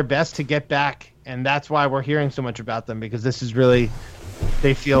trying their best to get back, and that's why we're hearing so much about them, because this is really,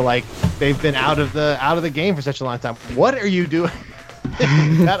 they feel like they've been out of the game for such a long time. What are you doing?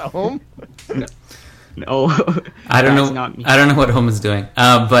 Is that at home? No. I don't know. I don't know what home is doing.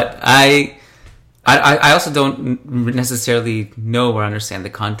 But I also don't necessarily know or understand the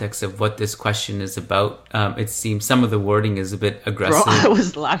context of what this question is about. It seems some of the wording is a bit aggressive. Bro, I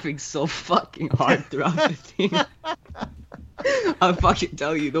was laughing so fucking hard throughout the thing. I'll fucking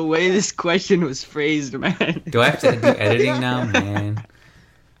tell you, the way this question was phrased, man. Do I have to do editing now, man?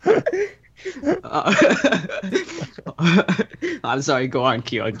 I'm sorry, go on,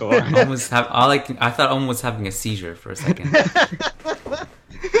 Keon, go on. I thought Owen was having a seizure for a second.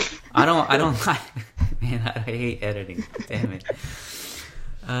 I don't man, I hate editing. Damn it.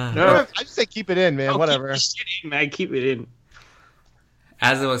 I just say keep it in, man. Whatever. Keep this shit in, man. Keep it in.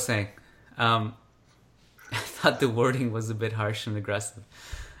 As I was saying, I thought the wording was a bit harsh and aggressive.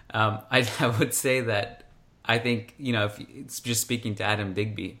 I would say that I think, if it's just speaking to Adam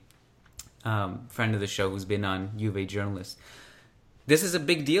Digby, friend of the show who's been on Juve Journalist, this is a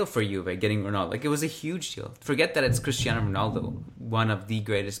big deal for Juve getting Ronaldo. Like, it was a huge deal. Forget that it's Cristiano Ronaldo, one of the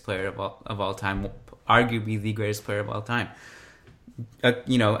greatest player of all time, arguably the greatest player of all time.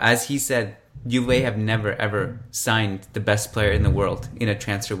 As he said, Juve have never ever signed the best player in the world in a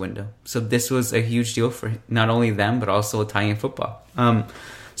transfer window. So this was a huge deal for not only them but also Italian football.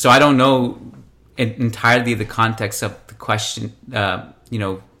 So I don't know entirely the context of the question.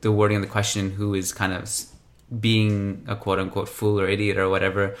 The wording of the question, who is kind of being a quote unquote fool or idiot or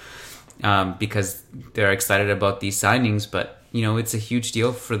whatever, because they're excited about these signings. But it's a huge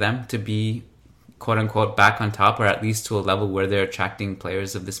deal for them to be quote unquote back on top, or at least to a level where they're attracting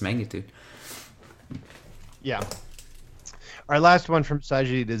players of this magnitude. Yeah. Our last one from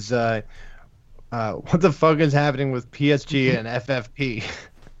Sajid is what the fuck is happening with PSG and FFP?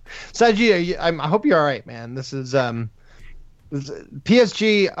 Sajid, I hope you're all right, man. This is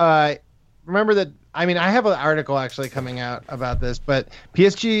PSG. Remember that. I mean, I have an article actually coming out about this, but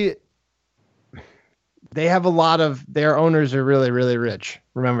PSG, they have a lot of their owners are really, really rich.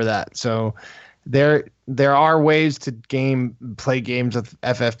 Remember that. So there are ways to play games with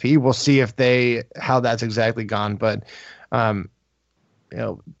FFP. We'll see how that's exactly gone. But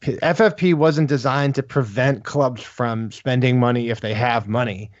FFP wasn't designed to prevent clubs from spending money if they have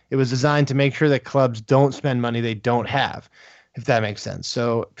money. It was designed to make sure that clubs don't spend money they don't have, if that makes sense.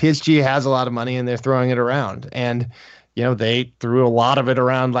 So PSG has a lot of money and they're throwing it around. And, they threw a lot of it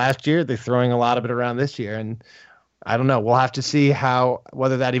around last year. They're throwing a lot of it around this year. And I don't know. We'll have to see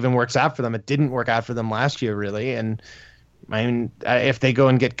whether that even works out for them. It didn't work out for them last year, really. And I mean, if they go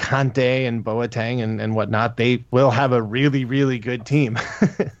and get Conte and Boateng and whatnot, they will have a really, really good team.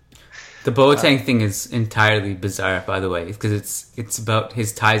 The Boateng thing is entirely bizarre, by the way, because it's about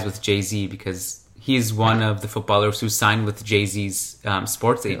his ties with Jay-Z, because he's one of the footballers who signed with Jay-Z's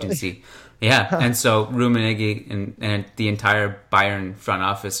sports agency. Yeah, and so Rummenigge and the entire Bayern front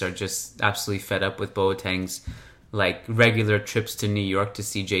office are just absolutely fed up with Boateng's regular trips to New York to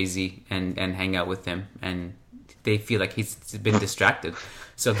see Jay-Z and hang out with him, and they feel like he's been distracted.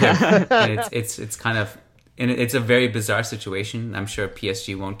 So it's kind of, and it's a very bizarre situation. I'm sure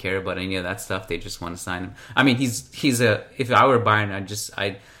PSG won't care about any of that stuff. They just want to sign him. I mean, if I were Bayern,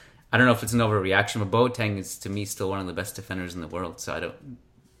 I don't know if it's an overreaction, but Boateng is, to me, still one of the best defenders in the world. So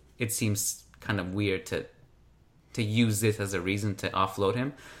it seems kind of weird to use this as a reason to offload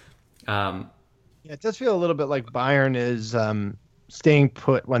him. Yeah, it does feel a little bit like Bayern is staying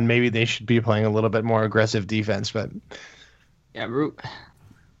put when maybe they should be playing a little bit more aggressive defense. But yeah,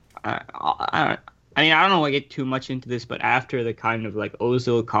 I don't know I get too much into this, but after the kind of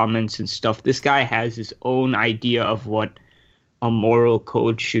Ozil comments and stuff, this guy has his own idea of what a moral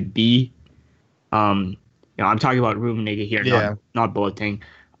code should be. I'm talking about Rummenigge here, not Boateng.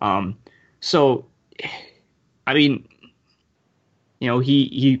 So, I mean,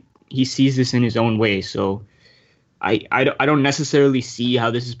 he sees this in his own way. So, I don't necessarily see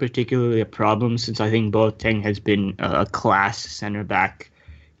how this is particularly a problem, since I think Boateng has been a class center back,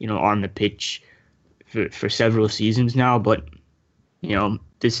 on the pitch for several seasons now. But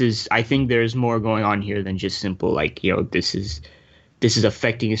I think there's more going on here than just simple this is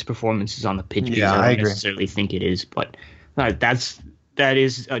affecting his performances on the pitch. Yeah, I agree. Necessarily think it is, but that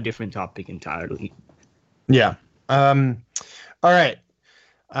is a different topic entirely. Yeah. All right.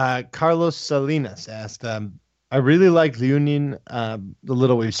 Carlos Salinas asked, I really like Lunin, the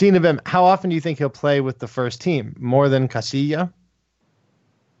little we've seen of him. How often do you think he'll play with the first team? More than Casilla?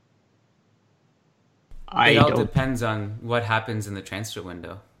 It all depends on what happens in the transfer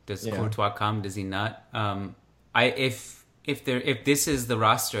window. Does Courtois come? Does he not? If this is the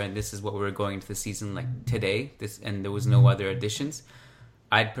roster and this is what we're going into the season today, and there was no other additions,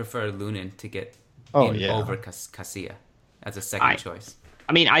 I'd prefer Lunin to get over Casilla as a second choice.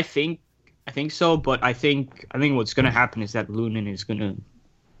 I mean, I think so, but I think what's going to happen is that Lunin is going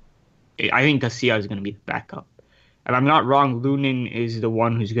to. I think Casilla is going to be the backup. And I'm not wrong. Lunin is the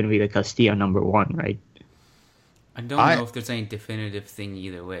one who's going to be the Castilla number one, right? I don't know if there's any definitive thing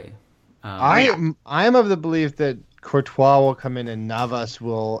either way. I am of the belief that Courtois will come in and Navas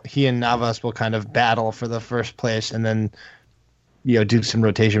will kind of battle for the first place, and then do some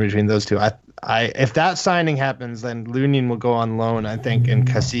rotation between those two. If that signing happens, then Lunin will go on loan, I think, and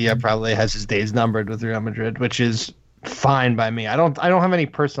Casilla probably has his days numbered with Real Madrid, which is fine by me. I don't have any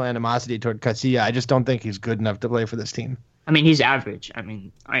personal animosity toward Casilla. I just don't think he's good enough to play for this team. I mean, he's average. I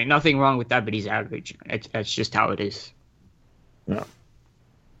mean, nothing wrong with that, but he's average. That's just how it is. Yeah.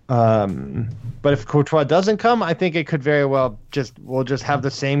 But if Courtois doesn't come, I think it could very well we'll just have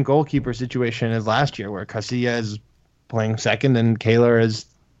the same goalkeeper situation as last year, where Castilla is playing second and Kaler is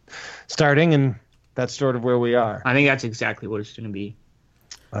starting, and that's sort of where we are. I think that's exactly what it's going to be.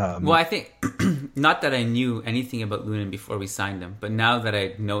 Well, I think not that I knew anything about Lunin before we signed him, but now that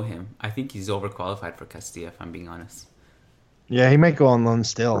I know him, I think he's overqualified for Castilla, if I'm being honest. Yeah, he might go on loan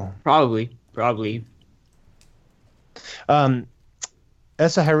still. Probably.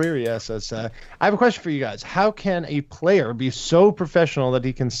 Essa Hariri says, I have a question for you guys. How can a player be so professional that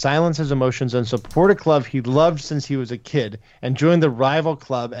he can silence his emotions and support a club he loved since he was a kid and join the rival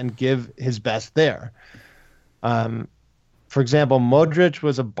club and give his best there? For example, Modric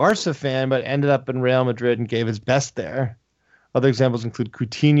was a Barca fan but ended up in Real Madrid and gave his best there. Other examples include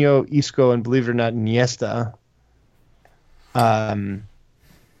Coutinho, Isco, and believe it or not, Iniesta. I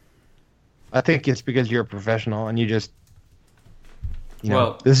think it's because you're a professional and you just,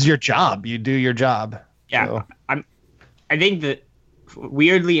 this is your job. You do your job. Yeah, so. I think that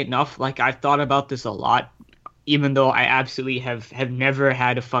weirdly enough, like I've thought about this a lot, even though I absolutely have never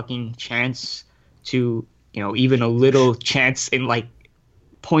had a fucking chance to, even a little chance in like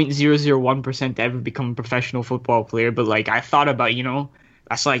 0.001% to ever become a professional football player. But like I thought about,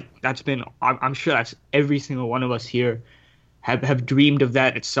 I'm sure that's every single one of us here have dreamed of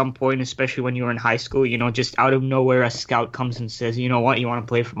that at some point, especially when you were in high school, just out of nowhere, a scout comes and says, you know what, you want to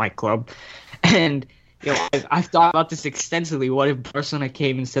play for my club? And, I've thought about this extensively. What if Barcelona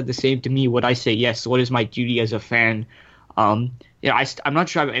came and said the same to me? Would I say yes? What is my duty as a fan? I'm not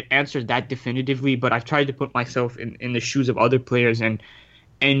sure I've answered that definitively, but I've tried to put myself in the shoes of other players.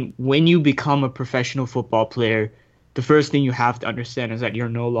 And when you become a professional football player, the first thing you have to understand is that you're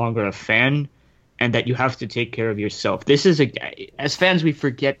no longer a fan, and that you have to take care of yourself. As fans, we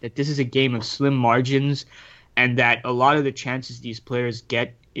forget that this is a game of slim margins, and that a lot of the chances these players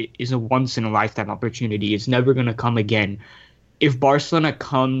get is a once-in-a-lifetime opportunity. It's never going to come again. If Barcelona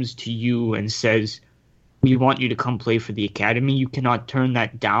comes to you and says, we want you to come play for the academy, you cannot turn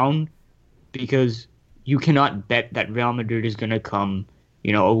that down, because you cannot bet that Real Madrid is going to come,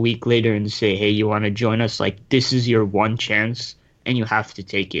 a week later and say, hey, you want to join us? Like, this is your one chance, and you have to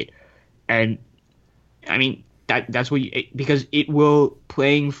take it. And I mean, that's what because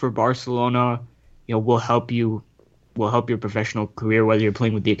playing for Barcelona, will help your professional career, whether you're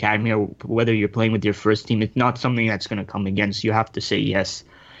playing with the academy or whether you're playing with your first team. It's not something that's going to come against. You have to say yes.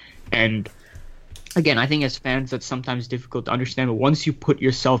 And again, I think as fans, that's sometimes difficult to understand. But once you put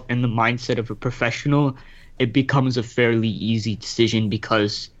yourself in the mindset of a professional, it becomes a fairly easy decision,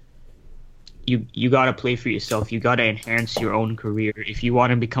 because you got to play for yourself. You got to enhance your own career. If you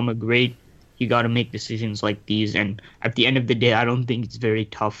want to become a great, you got to make decisions like these. And at the end of the day, I don't think it's very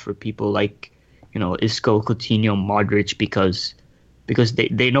tough for people like, Isco, Coutinho, Modric, because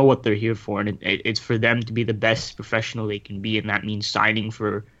they know what they're here for. And it's for them to be the best professional they can be. And that means signing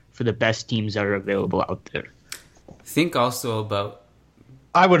for the best teams that are available out there. Think also about...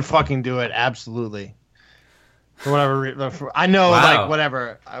 I would fucking do it, absolutely. For whatever reason. I know, Wow.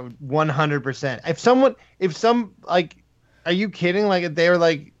 whatever. I would 100%. Are you kidding? Like, if they were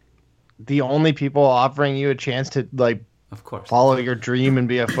like the only people offering you a chance to Of course. follow your dream and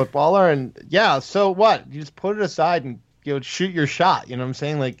be a footballer, and so what? You just put it aside and shoot your shot. You know what I'm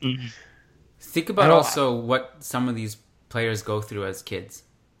saying? Like, Think about also what some of these players go through as kids.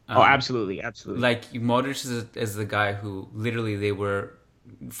 Absolutely. Like Modric is the guy who literally they were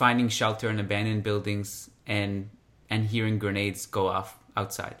finding shelter in abandoned buildings and hearing grenades go off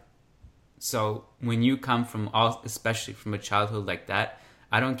outside. So when you come especially from a childhood like that,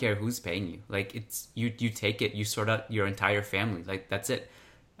 I don't care who's paying you. Like, it's you take it, you sort out your entire family. Like, that's it.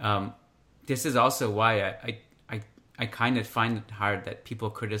 This is also why I kind of find it hard that people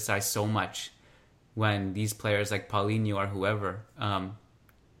criticize so much when these players like Paulinho or whoever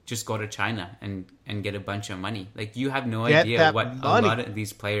just go to China and get a bunch of money. Like, you have no idea what a lot of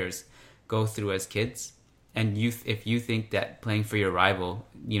these players go through as kids. And if you think that playing for your rival,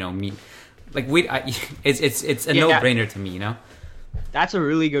 it's a no-brainer to me, That's a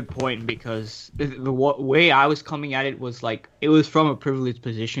really good point, because the way I was coming at it was like, it was from a privileged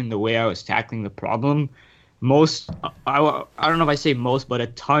position, the way I was tackling the problem. I don't know if I say most, but a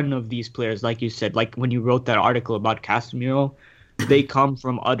ton of these players, like you said, like when you wrote that article about Casemiro, they come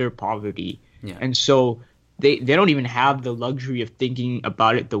from utter poverty. Yeah. And so they don't even have the luxury of thinking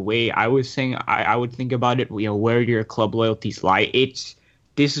about it the way I was saying I would think about it, where your club loyalties lie.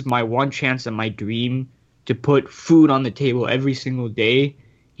 This is my one chance and my dream to put food on the table every single day,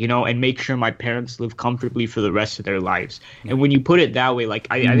 and make sure my parents live comfortably for the rest of their lives. And when you put it that way, like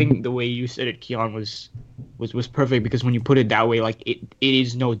I think the way you said it, Keon, was perfect, because when you put it that way, like it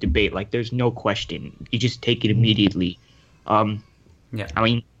is no debate. Like there's no question. You just take it immediately. I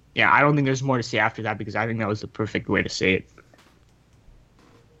mean, I don't think there's more to say after that, because I think that was the perfect way to say it.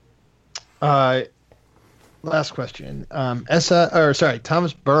 Last question.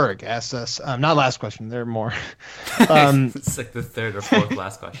 Thomas Berg asked us. Not last question. There are more. It's like the third or fourth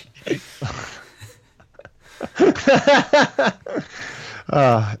last question.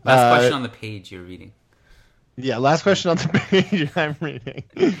 Last question on the page you're reading. Yeah, last question on the page I'm reading.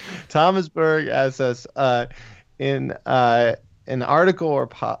 Thomas Berg asks us in an article or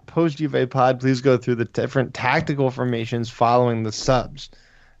post Juve pod, please go through the different tactical formations following the subs.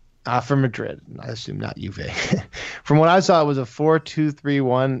 For Madrid, I assume not Juve. From what I saw, it was a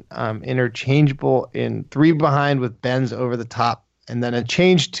 4-2-3-1, interchangeable in 3 behind with Benz over the top, and then a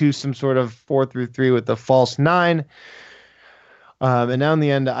change to some sort of 4-3-3 with the false 9. And now in the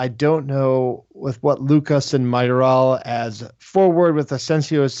end, I don't know with what Lucas and Mayoral as forward, with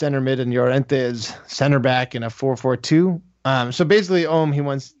Asensio as center mid and Llorente as center back in a 4-4-2. So basically, he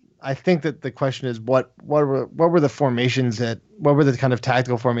wants. I think that the question is what were the formations what were the kind of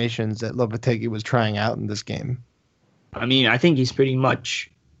tactical formations that Lopetegui was trying out in this game? I mean, I think he's pretty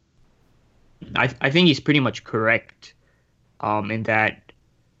much correct in that.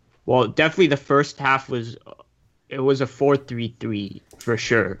 Well, definitely the first half was a 4-3-3 for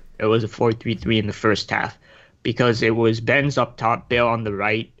sure. It was a 4-3-3 in the first half, because it was Benz up top, Bale on the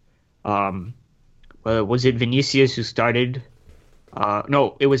right. Was it Vinicius who started?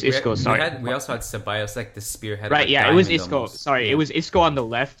 No, it was Isco. Sorry. We also had Ceballos, like the spearhead. Right, yeah, it was Isco. Sorry, it was Isco on the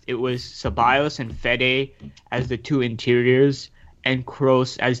left. It was Ceballos and Fede as the 2 interiors, and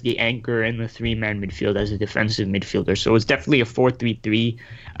Kroos as the anchor in the 3-man midfield as a defensive midfielder. So it was definitely a 4-3-3.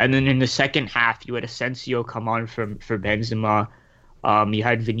 And then in the second half, you had Asensio come on for Benzema. You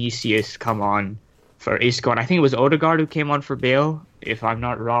had Vinicius come on for Isco, and I think it was Odegaard who came on for Bale, if I'm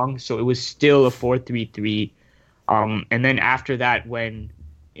not wrong. So it was still a 4-3-3. And then after that, when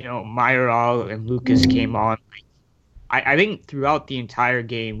Mayoral and Lucas came on, I think throughout the entire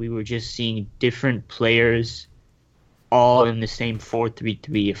game we were just seeing different players all in the same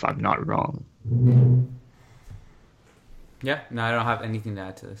 4-3-3, if I'm not wrong. Yeah, no, I don't have anything to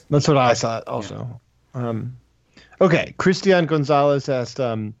add to this. That's what I thought also. Yeah. Okay, Christian Gonzalez asked,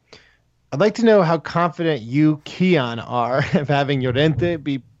 I'd like to know how confident you, Keon, are of having Llorente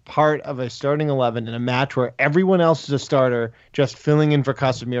be part of a starting 11 in a match where everyone else is a starter, just filling in for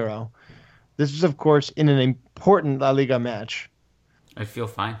Casemiro. This is, of course, in an important La Liga match. I feel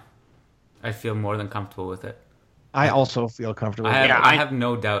fine. I feel more than comfortable with it. I also feel comfortable. I have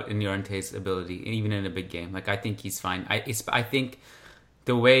no doubt in Llorente's ability, even in a big game. Like, I think he's fine. I think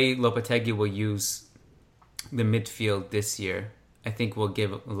the way Lopetegui will use the midfield this year, I think will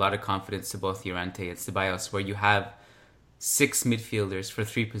give a lot of confidence to both Llorente and Ceballos, where you have 6 midfielders for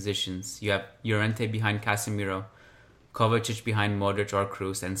 3 positions. You have Llorente behind Casemiro, Kovacic behind Modric or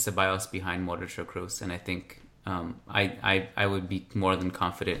Kroos, and Ceballos behind Modric or Kroos. And I think I would be more than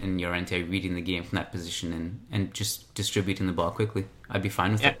confident in Llorente reading the game from that position and just distributing the ball quickly. I'd be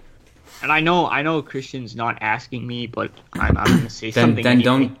fine with it. And I know Christian's not asking me, but I'm going to say something.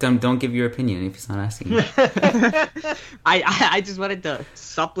 Then don't give your opinion if he's not asking you. I just wanted to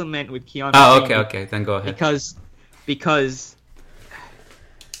supplement with Keon. Oh, okay. Then go ahead. Because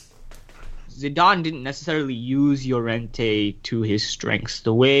Zidane didn't necessarily use Llorente to his strengths.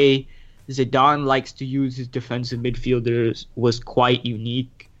 The way Zidane likes to use his defensive midfielders was quite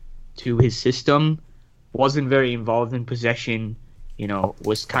unique to his system. Wasn't very involved in possession,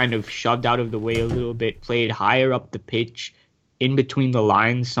 was kind of shoved out of the way a little bit, played higher up the pitch, in between the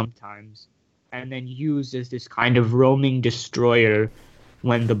lines sometimes, and then used as this kind of roaming destroyer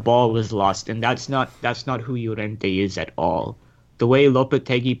when the ball was lost. And that's not who Llorente is at all. The way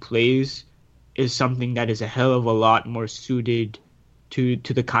Lopetegui plays is something that is a hell of a lot more suited to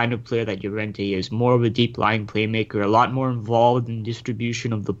the kind of player that Llorente is. More of a deep-lying playmaker, a lot more involved in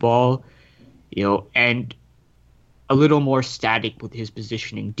distribution of the ball, and a little more static with his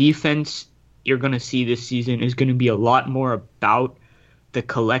positioning. Defense, you're going to see this season, is going to be a lot more about the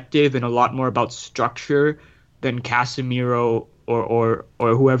collective and a lot more about structure than Casemiro or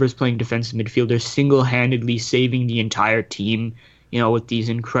whoever's playing defensive midfielder single-handedly saving the entire team, with these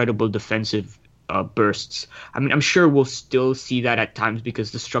incredible defensive bursts. I mean, I'm sure we'll still see that at times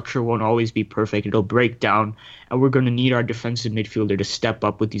because the structure won't always be perfect. It'll break down, and we're going to need our defensive midfielder to step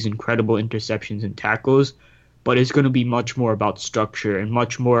up with these incredible interceptions and tackles. but it's going to be much more about structure and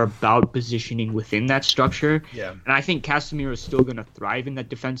much more about positioning within that structure. Yeah. And I think Casemiro is still going to thrive in that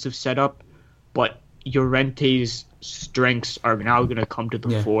defensive setup, but Llorente's strengths are now going to come to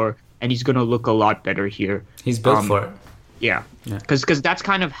the fore, and he's going to look a lot better here. He's built for it. Yeah, because that's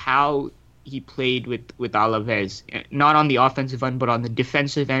kind of how he played with Alaves. Not on the offensive end, but on the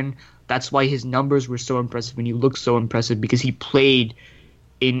defensive end. That's why his numbers were so impressive and he looked so impressive, because he played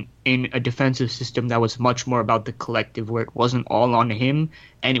in a defensive system that was much more about the collective, where it wasn't all on him,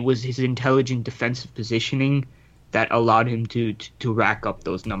 and it was his intelligent defensive positioning that allowed him to rack up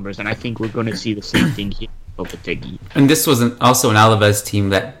those numbers. And I think we're going to see the same thing here with Lopetegui. And this was also an Alaves team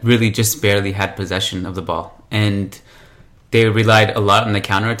that really just barely had possession of the ball. And they relied a lot on the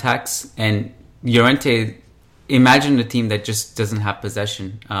counterattacks. And Llorente, imagine a team that just doesn't have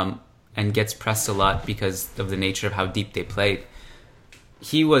possession and gets pressed a lot because of the nature of how deep they played.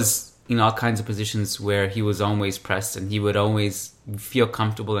 He was in all kinds of positions where he was always pressed, and he would always feel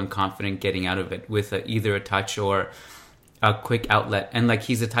comfortable and confident getting out of it with either a touch or a quick outlet. And like,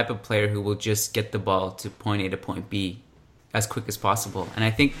 he's the type of player who will just get the ball to point A to point B as quick as possible. And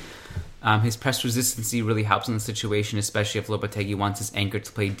I think his press resistancy really helps in the situation, especially if Lopetegui wants his anchor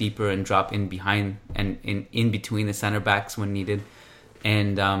to play deeper and drop in behind and in between the center backs when needed.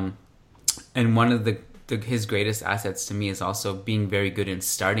 And one of his greatest assets to me is also being very good in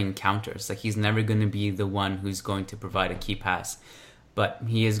starting counters. Like, he's never going to be the one who's going to provide a key pass, but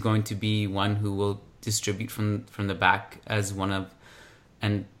he is going to be one who will distribute from the back as one of,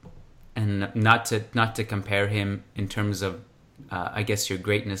 and not to compare him in terms of I guess your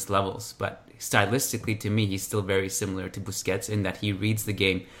greatness levels, but stylistically to me he's still very similar to Busquets in that he reads the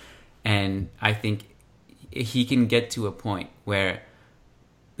game, and I think he can get to a point where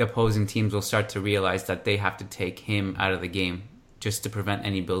the opposing teams will start to realize that they have to take him out of the game just to prevent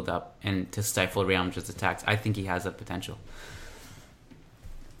any build-up and to stifle Real Madrid's attacks. I think he has that potential.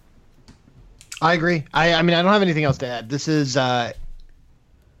 I agree. I mean, I don't have anything else to add. This is a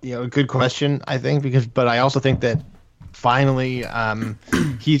good question, I think, but I also think that finally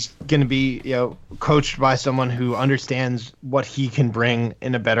he's going to be coached by someone who understands what he can bring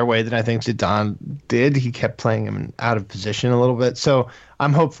in a better way than I think Zidane did. He kept playing him out of position a little bit, so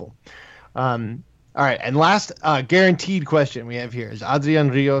I'm hopeful. All right, and last guaranteed question we have here is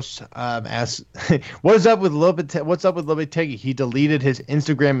Adrian Rios asks, what's up with Lopetegui? He deleted his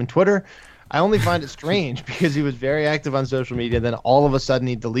Instagram and Twitter. I only find it strange because he was very active on social media, then all of a sudden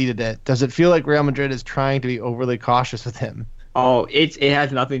he deleted it. Does it feel like Real Madrid is trying to be overly cautious with him? Oh, it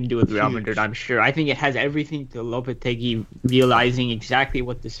has nothing to do with Real Madrid, I'm sure. I think it has everything to Lopetegui realizing exactly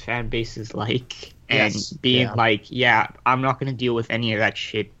what this fan base is like and being like, I'm not going to deal with any of that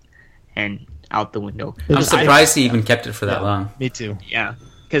shit, and out the window. I'm surprised he even kept it for that long. Me too. Yeah.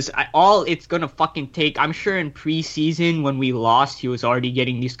 Because all it's going to fucking take, I'm sure in preseason when we lost, he was already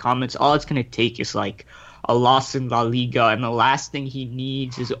getting these comments. All it's going to take is like a loss in La Liga. And the last thing he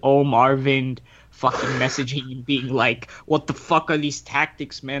needs is Marvin fucking messaging and being like, what the fuck are these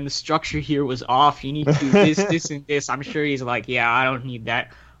tactics, man? The structure here was off. You need to do this, this, and this. I'm sure he's like, I don't need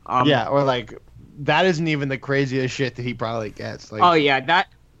that. Or like, that isn't even the craziest shit that he probably gets. Like, oh, yeah,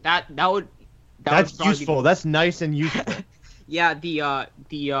 that's useful. That's nice and useful. Yeah, the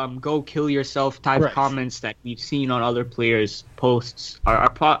go kill yourself type comments that we've seen on other players' posts are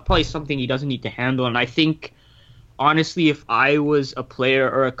probably something he doesn't need to handle. And I think, honestly, if I was a player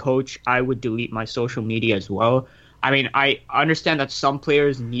or a coach, I would delete my social media as well. I mean, I understand that some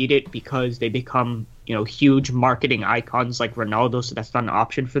players need it because they become, huge marketing icons like Ronaldo, so that's not an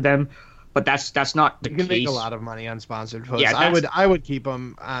option for them. But that's not the case. You can make a lot of money on sponsored posts. Yeah, I would keep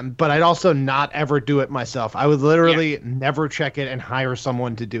them, but I'd also not ever do it myself. I would literally never check it and hire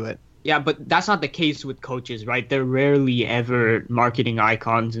someone to do it. Yeah, but that's not the case with coaches, right? They're rarely ever marketing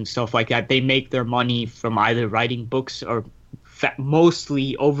icons and stuff like that. They make their money from either writing books or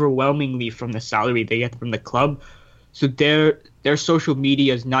mostly, overwhelmingly from the salary they get from the club. So their social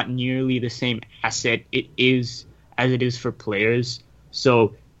media is not nearly the same asset it is as it is for players.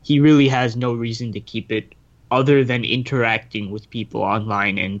 So he really has no reason to keep it other than interacting with people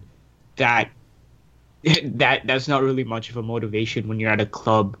online, and that's not really much of a motivation when you're at a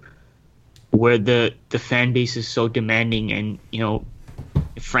club where the fan base is so demanding and,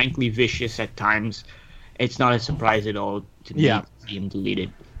 frankly vicious at times. It's not a surprise at all to me to see him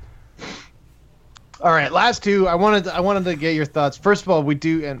deleted. All right, last two. I wanted to get your thoughts. First of all, we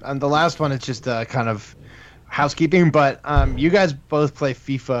do, and the last one is just kind of housekeeping, but you guys both play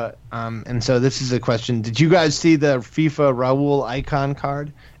FIFA, and so this is a question. Did you guys see the FIFA Raul icon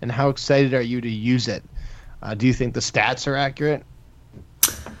card, and how excited are you to use it? Do you think the stats are accurate?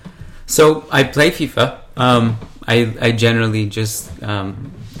 So I play FIFA, I generally just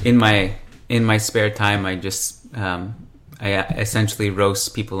in my spare time I just I essentially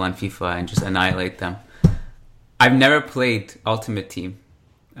roast people on FIFA and just annihilate them. I've never played Ultimate Team,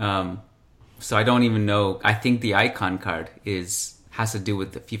 so I don't even know. I think the icon card has to do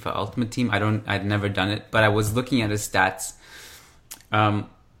with the FIFA Ultimate Team. I've never done it, but I was looking at his stats. I'll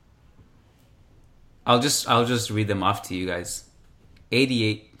just read them off to you guys.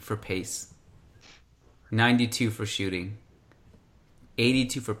 88 for pace, 92 for shooting,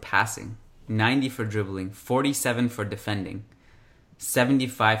 82 for passing, 90 for dribbling, 47 for defending,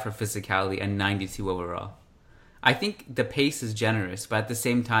 75 for physicality, and 92 overall. I think the pace is generous, but at the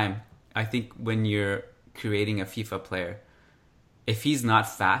same time, I think when you're creating a FIFA player, if he's not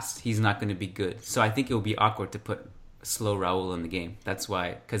fast, he's not going to be good. So I think it would be awkward to put slow Raul in the game. That's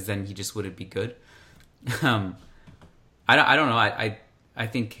why, because then he just wouldn't be good. I don't know. I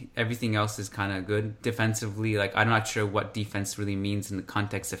think everything else is kind of good defensively. Like, I'm not sure what defense really means in the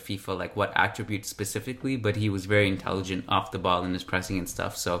context of FIFA, like what attributes specifically, but he was very intelligent off the ball in his pressing and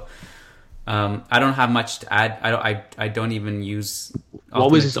stuff. So I don't have much to add. I don't even use.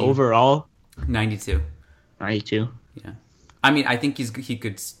 What was his overall? 92. 92. Yeah. I mean, I think he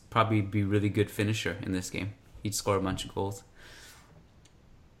could probably be a really good finisher in this game. He'd score a bunch of goals.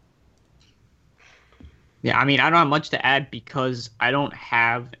 Yeah, I mean, I don't have much to add because I don't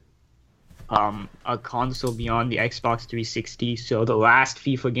have a console beyond the Xbox 360. So the last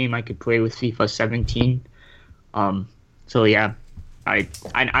FIFA game I could play was FIFA 17. So yeah, I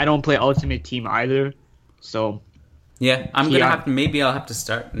don't play Ultimate Team either. So yeah, I'll have to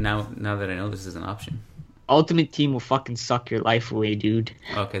start now that I know this is an option. Ultimate Team will fucking suck your life away, dude.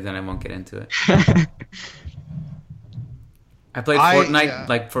 Okay, then I won't get into it. I played Fortnite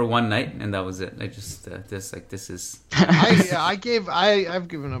like for one night, and that was it. I just this is. I've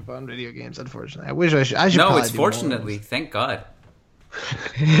given up on video games. Unfortunately, I wish I should. No, it's fortunately. Thank God.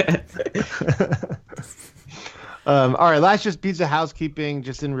 All right, last just piece of housekeeping,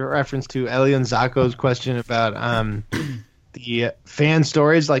 just in reference to Elian Zako's question about the fan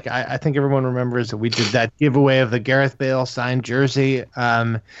stories. Like I think everyone remembers that we did that giveaway of the Gareth Bale signed jersey.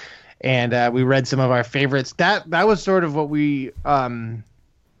 And we read some of our favorites. That was sort of what we figured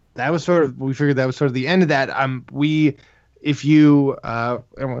that was sort of the end of that.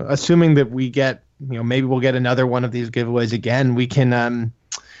 Assuming that we get, maybe we'll get another one of these giveaways again, we can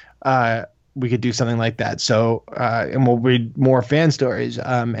we could do something like that. So and we'll read more fan stories.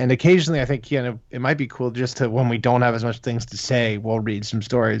 And occasionally I think it might be cool just to, when we don't have as much things to say, we'll read some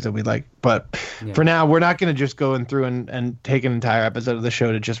stories that we like. But for now, we're not going to just go through and take an entire episode of the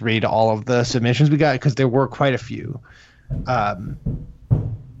show to just read all of the submissions we got, because there were quite a few.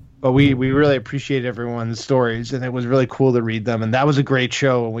 But we really appreciate everyone's stories, and it was really cool to read them. And that was a great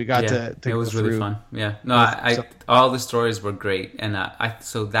show, and we got to it was really fun. Yeah, no, all the stories were great, and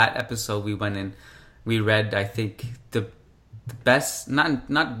so that episode we went in, we read, I think the best,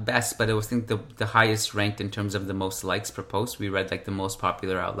 not best, but it was, I think the highest ranked in terms of the most likes per post. We read like the most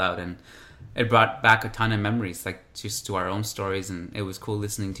popular out loud, and it brought back a ton of memories, like just to our own stories, and it was cool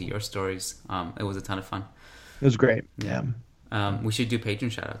listening to your stories. It was a ton of fun. It was great. Yeah. We should do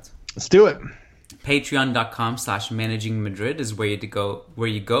Patreon shoutouts. Let's do it. Patreon.com/managingmadrid is where you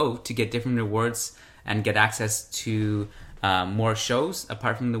go to get different rewards and get access to more shows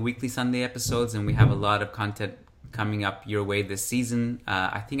apart from the weekly Sunday episodes. And we have a lot of content coming up your way this season.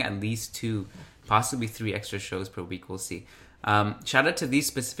 I think at least 2, possibly 3 extra shows per week. We'll see. Shout out to these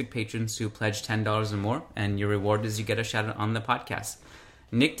specific patrons who pledge $10 or more, and your reward is you get a shout out on the podcast.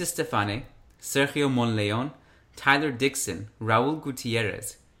 Nick DeStefane, Sergio Monleon, Tyler Dixon, Raul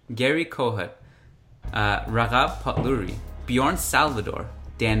Gutierrez, Gary Kohut, Raghav Potluri, Bjorn Salvador,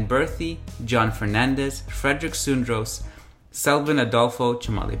 Dan Berthy, John Fernandez, Frederick Sundros, Selvin Adolfo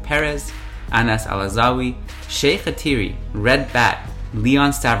Chamale Perez, Anas Alazawi, Sheikh Atiri, Red Bat,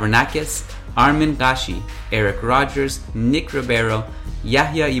 Leon Stavronakis, Armin Gashi, Eric Rogers, Nick Ribeiro,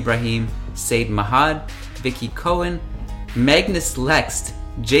 Yahya Ibrahim, Said Mahad, Vicky Cohen, Magnus Lext,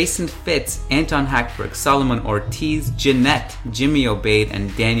 Jason Fitz, Anton Hackberg, Solomon Ortiz, Jeanette, Jimmy Obaid,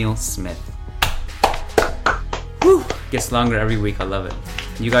 and Daniel Smith. Whew. Gets longer every week. I love it.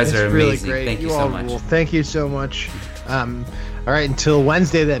 You guys are amazing. Really great. Thank you so much. Well, thank you so much. All right, until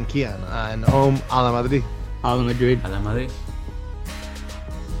Wednesday then, Kian. And Om a la Madrid. A la Madrid. A la Madrid.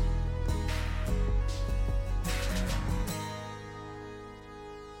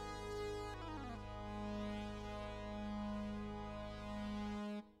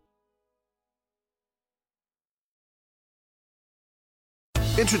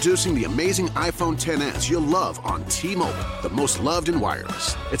 Introducing the amazing iPhone XS you'll love on T-Mobile, the most loved in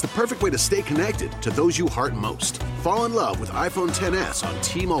wireless. It's the perfect way to stay connected to those you heart most. Fall in love with iPhone XS on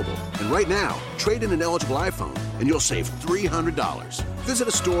T-Mobile. And right now, trade in an eligible iPhone and you'll save $300. Visit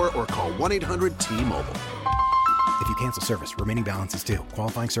a store or call 1-800-T-Mobile. If you cancel service, remaining balance is due.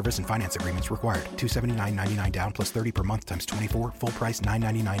 Qualifying service and finance agreements required. $279.99 down plus $30 per month times 24. Full price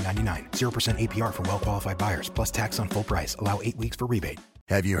 $999.99. 0% APR for well-qualified buyers plus tax on full price. Allow 8 weeks for rebate.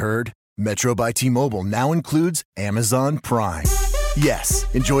 Have you heard? Metro by T-Mobile now includes Amazon Prime. Yes,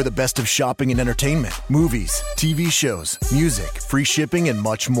 enjoy the best of shopping and entertainment, movies, TV shows, music, free shipping, and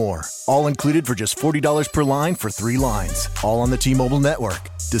much more. All included for just $40 per line for 3 lines. All on the T-Mobile network.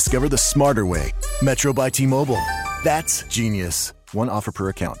 Discover the smarter way. Metro by T-Mobile. That's genius. One offer per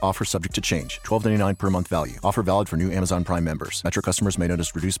account. Offer subject to change. $12.99 per month value. Offer valid for new Amazon Prime members. Metro customers may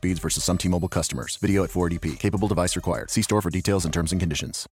notice reduced speeds versus some T-Mobile customers. Video at 480p. Capable device required. See store for details and terms and conditions.